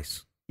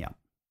advice. Yeah.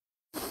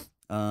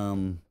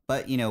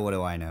 But you know, what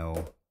do I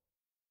know?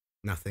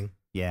 Nothing.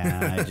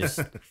 Yeah, I just,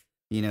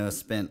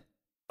 spent,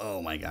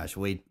 oh my gosh,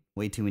 way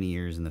too many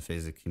years in the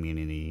physics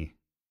community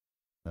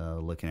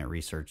looking at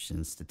research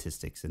and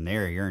statistics, and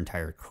your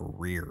entire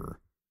career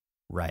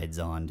rides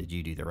on, did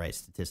you do the right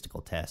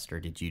statistical test or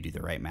did you do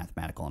the right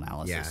mathematical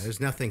analysis? Yeah, there's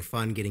nothing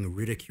fun getting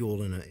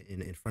ridiculed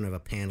in front of a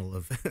panel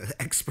of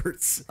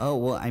experts. Oh,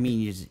 well, I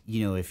mean,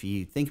 if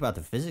you think about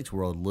the physics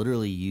world,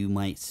 literally you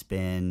might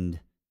spend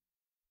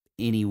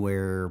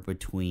anywhere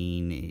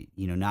between,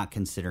 not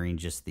considering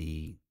just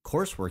the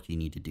coursework you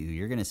need to do,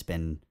 you're going to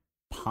spend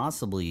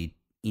possibly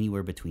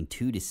anywhere between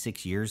 2 to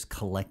 6 years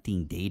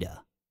collecting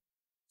data.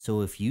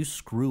 So if you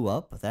screw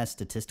up that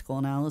statistical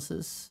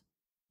analysis,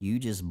 you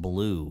just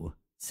blew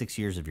 6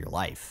 years of your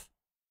life.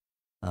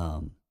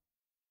 And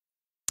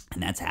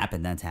that's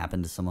happened. That's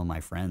happened to some of my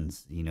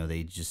friends.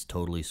 They just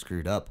totally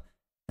screwed up.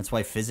 That's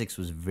why physics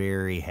was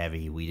very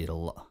heavy. We did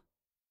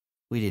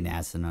an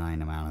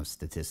asinine amount of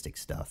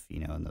statistics stuff,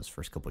 in those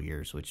first couple of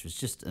years, which was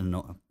just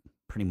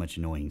pretty much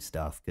annoying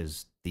stuff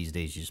because these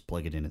days you just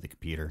plug it into the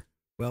computer.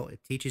 Well,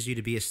 it teaches you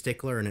to be a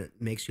stickler, and it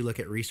makes you look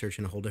at research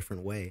in a whole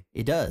different way.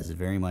 It does,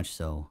 very much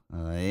so.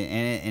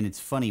 And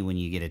it's funny when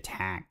you get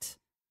attacked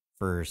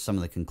for some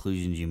of the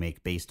conclusions you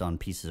make based on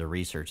pieces of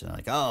research. And they're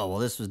like, oh, well,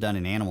 this was done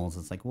in animals.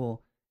 It's like,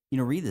 well,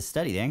 read the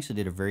study. They actually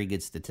did a very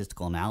good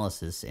statistical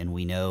analysis, and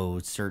we know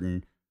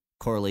certain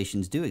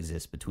correlations do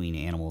exist between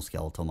animal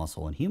skeletal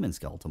muscle and human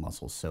skeletal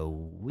muscle.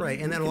 So right,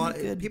 and then a lot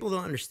of people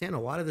don't understand. A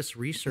lot of this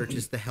research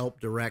is to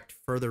help direct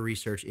further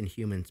research in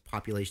human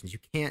populations. You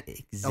can't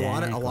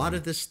a lot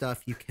of this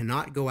stuff you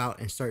cannot go out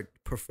and start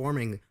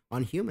performing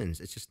on humans.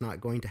 It's just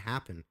not going to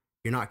happen.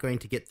 You're not going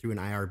to get through an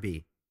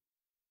IRB.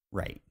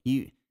 Right.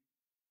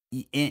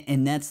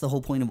 And that's the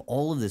whole point of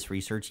all of this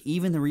research.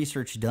 Even the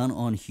research done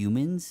on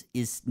humans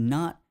is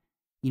not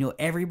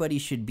everybody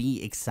should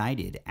be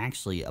excited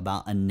actually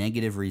about a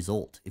negative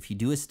result. If you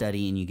do a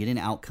study and you get an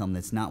outcome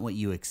that's not what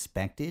you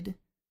expected,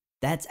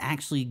 that's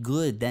actually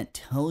good. That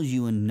tells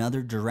you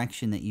another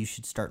direction that you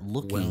should start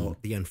looking. Well,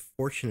 the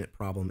unfortunate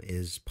problem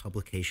is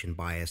publication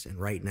bias, and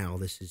right now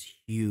this is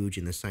huge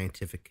in the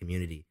scientific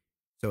community.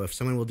 So if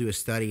someone will do a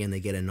study and they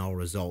get a null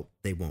result,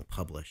 they won't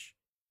publish.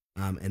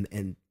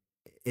 And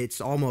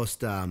it's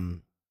almost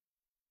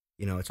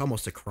it's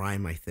almost a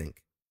crime, I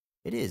think.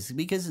 It is,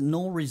 because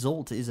null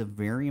result is a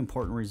very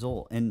important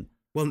result. And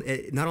well,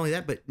 not only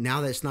that, but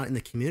now that it's not in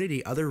the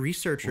community, other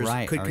researchers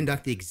could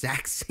conduct the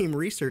exact same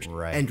research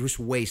and just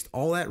waste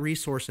all that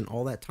resource and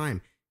all that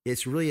time.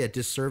 It's really a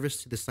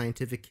disservice to the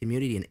scientific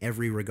community in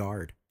every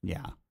regard.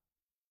 Yeah.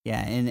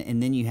 Yeah,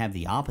 and then you have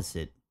the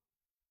opposite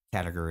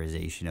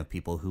categorization of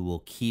people who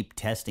will keep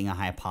testing a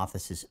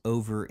hypothesis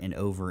over and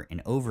over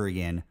and over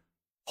again,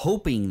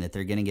 hoping that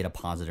they're going to get a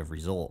positive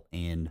result.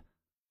 And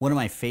one of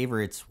my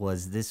favorites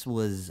was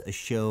a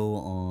show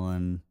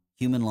on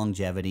human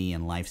longevity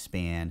and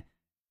lifespan.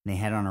 And they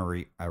had on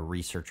a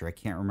researcher. I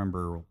can't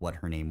remember what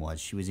her name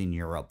was. She was in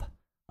Europe,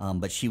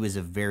 but she was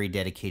a very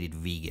dedicated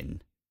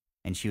vegan.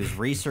 And she was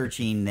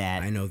researching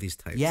that. I know these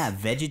types. Yeah,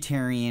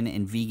 vegetarian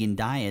and vegan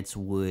diets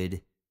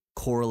would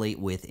correlate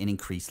with an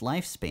increased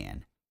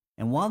lifespan.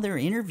 And while they're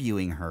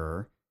interviewing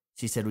her,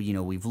 she said,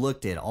 well, we've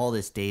looked at all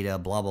this data,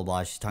 blah, blah,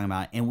 blah. She's talking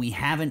about, and we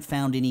haven't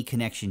found any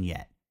connection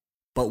yet.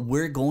 But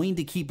we're going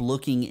to keep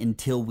looking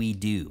until we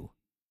do.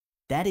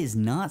 That is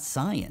not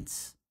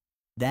science.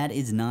 That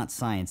is not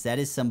science. That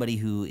is somebody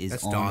who is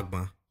That's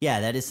dogma. Yeah,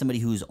 that is somebody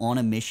who's on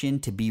a mission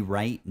to be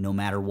right no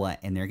matter what.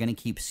 And they're going to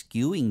keep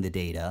skewing the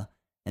data,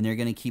 and they're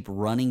going to keep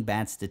running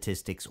bad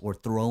statistics or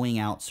throwing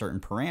out certain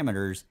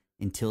parameters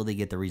until they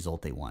get the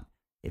result they want.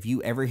 If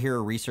you ever hear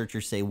a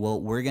researcher say,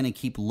 well, we're going to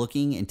keep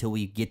looking until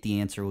we get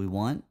the answer we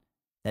want,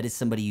 that is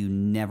somebody you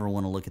never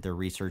want to look at their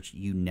research.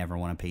 You never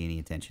want to pay any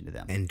attention to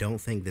them. And don't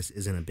think this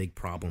isn't a big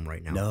problem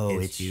right now. No,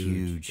 it's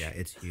huge. Yeah,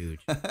 it's huge.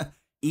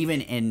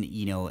 Even, and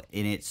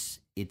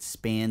it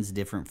spans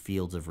different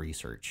fields of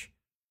research.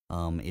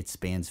 It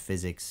spans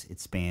physics. It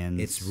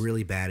spans. It's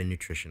really bad in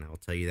nutrition. I'll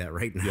tell you that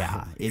right now.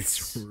 Yeah,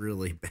 it's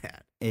really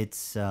bad.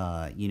 It's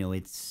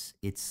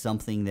it's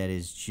something that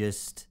is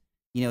just,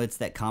 it's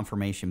that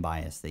confirmation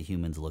bias that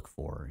humans look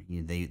for.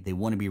 They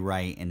want to be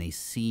right, and they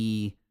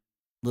see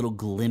little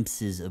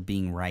glimpses of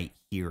being right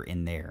here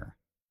and there,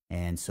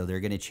 and so they're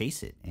going to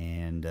chase it,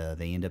 and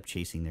they end up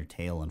chasing their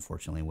tail,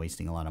 unfortunately,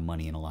 wasting a lot of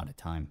money and a lot of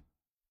time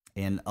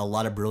and a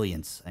lot of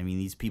brilliance. I mean,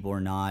 these people are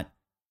not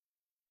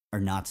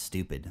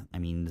stupid. I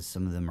mean,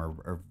 some of them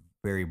are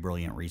very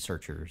brilliant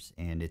researchers,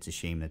 and it's a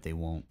shame that they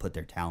won't put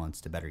their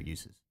talents to better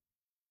uses.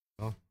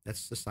 Well, that's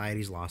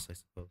society's loss, I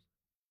suppose.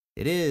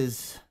 It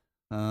is,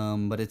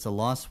 but it's a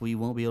loss we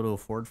won't be able to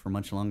afford for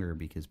much longer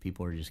because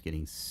people are just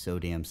getting so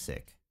damn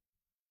sick.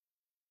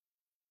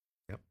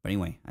 Yep. But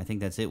anyway, I think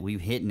that's it.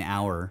 We've hit an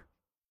hour,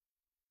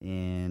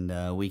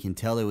 and we can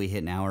tell that we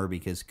hit an hour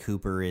because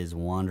Cooper is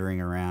wandering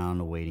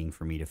around waiting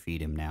for me to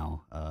feed him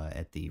now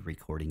at the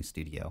recording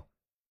studio.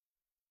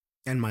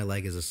 And my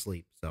leg is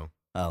asleep, so.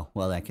 Oh,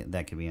 well, that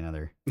could be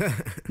another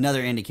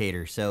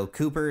indicator. So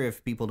Cooper,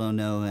 if people don't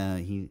know,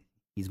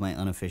 he's my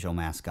unofficial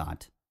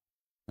mascot,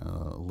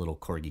 little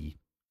corgi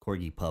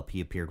pup. He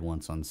appeared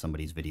once on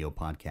somebody's video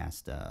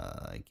podcast.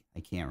 I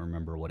can't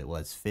remember what it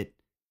was.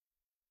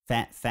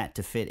 Fat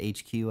to Fit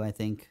HQ, I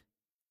think.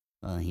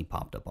 He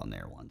popped up on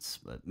there once,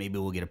 but maybe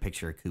we'll get a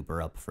picture of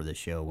Cooper up for the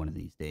show one of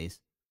these days.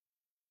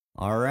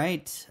 All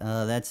right,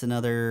 that's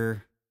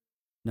another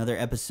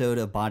episode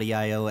of Body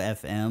IO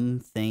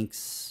FM.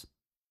 Thanks,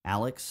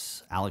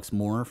 Alex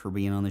Moore, for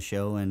being on the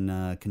show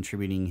and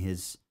contributing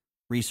his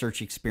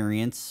research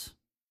experience.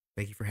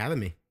 Thank you for having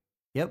me.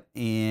 Yep,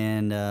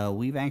 and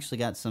we've actually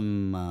got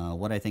some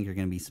what I think are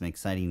going to be some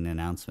exciting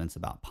announcements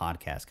about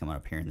podcasts coming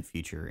up here in the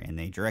future, and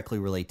they directly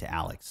relate to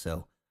Alex.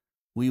 So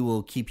we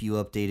will keep you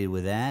updated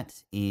with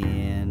that,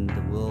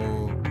 and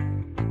we'll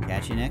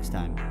catch you next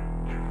time.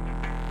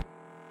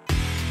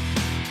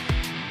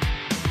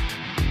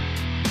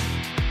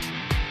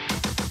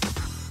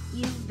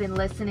 You've been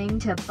listening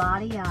to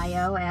Body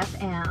IO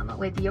FM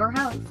with your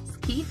hosts,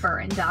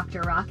 Kiefer and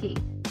Dr. Rocky.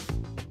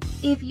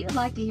 If you'd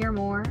like to hear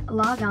more,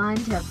 log on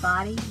to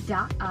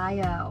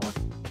body.io.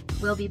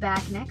 We'll be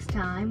back next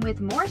time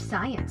with more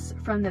science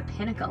from the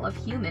pinnacle of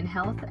human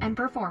health and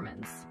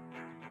performance.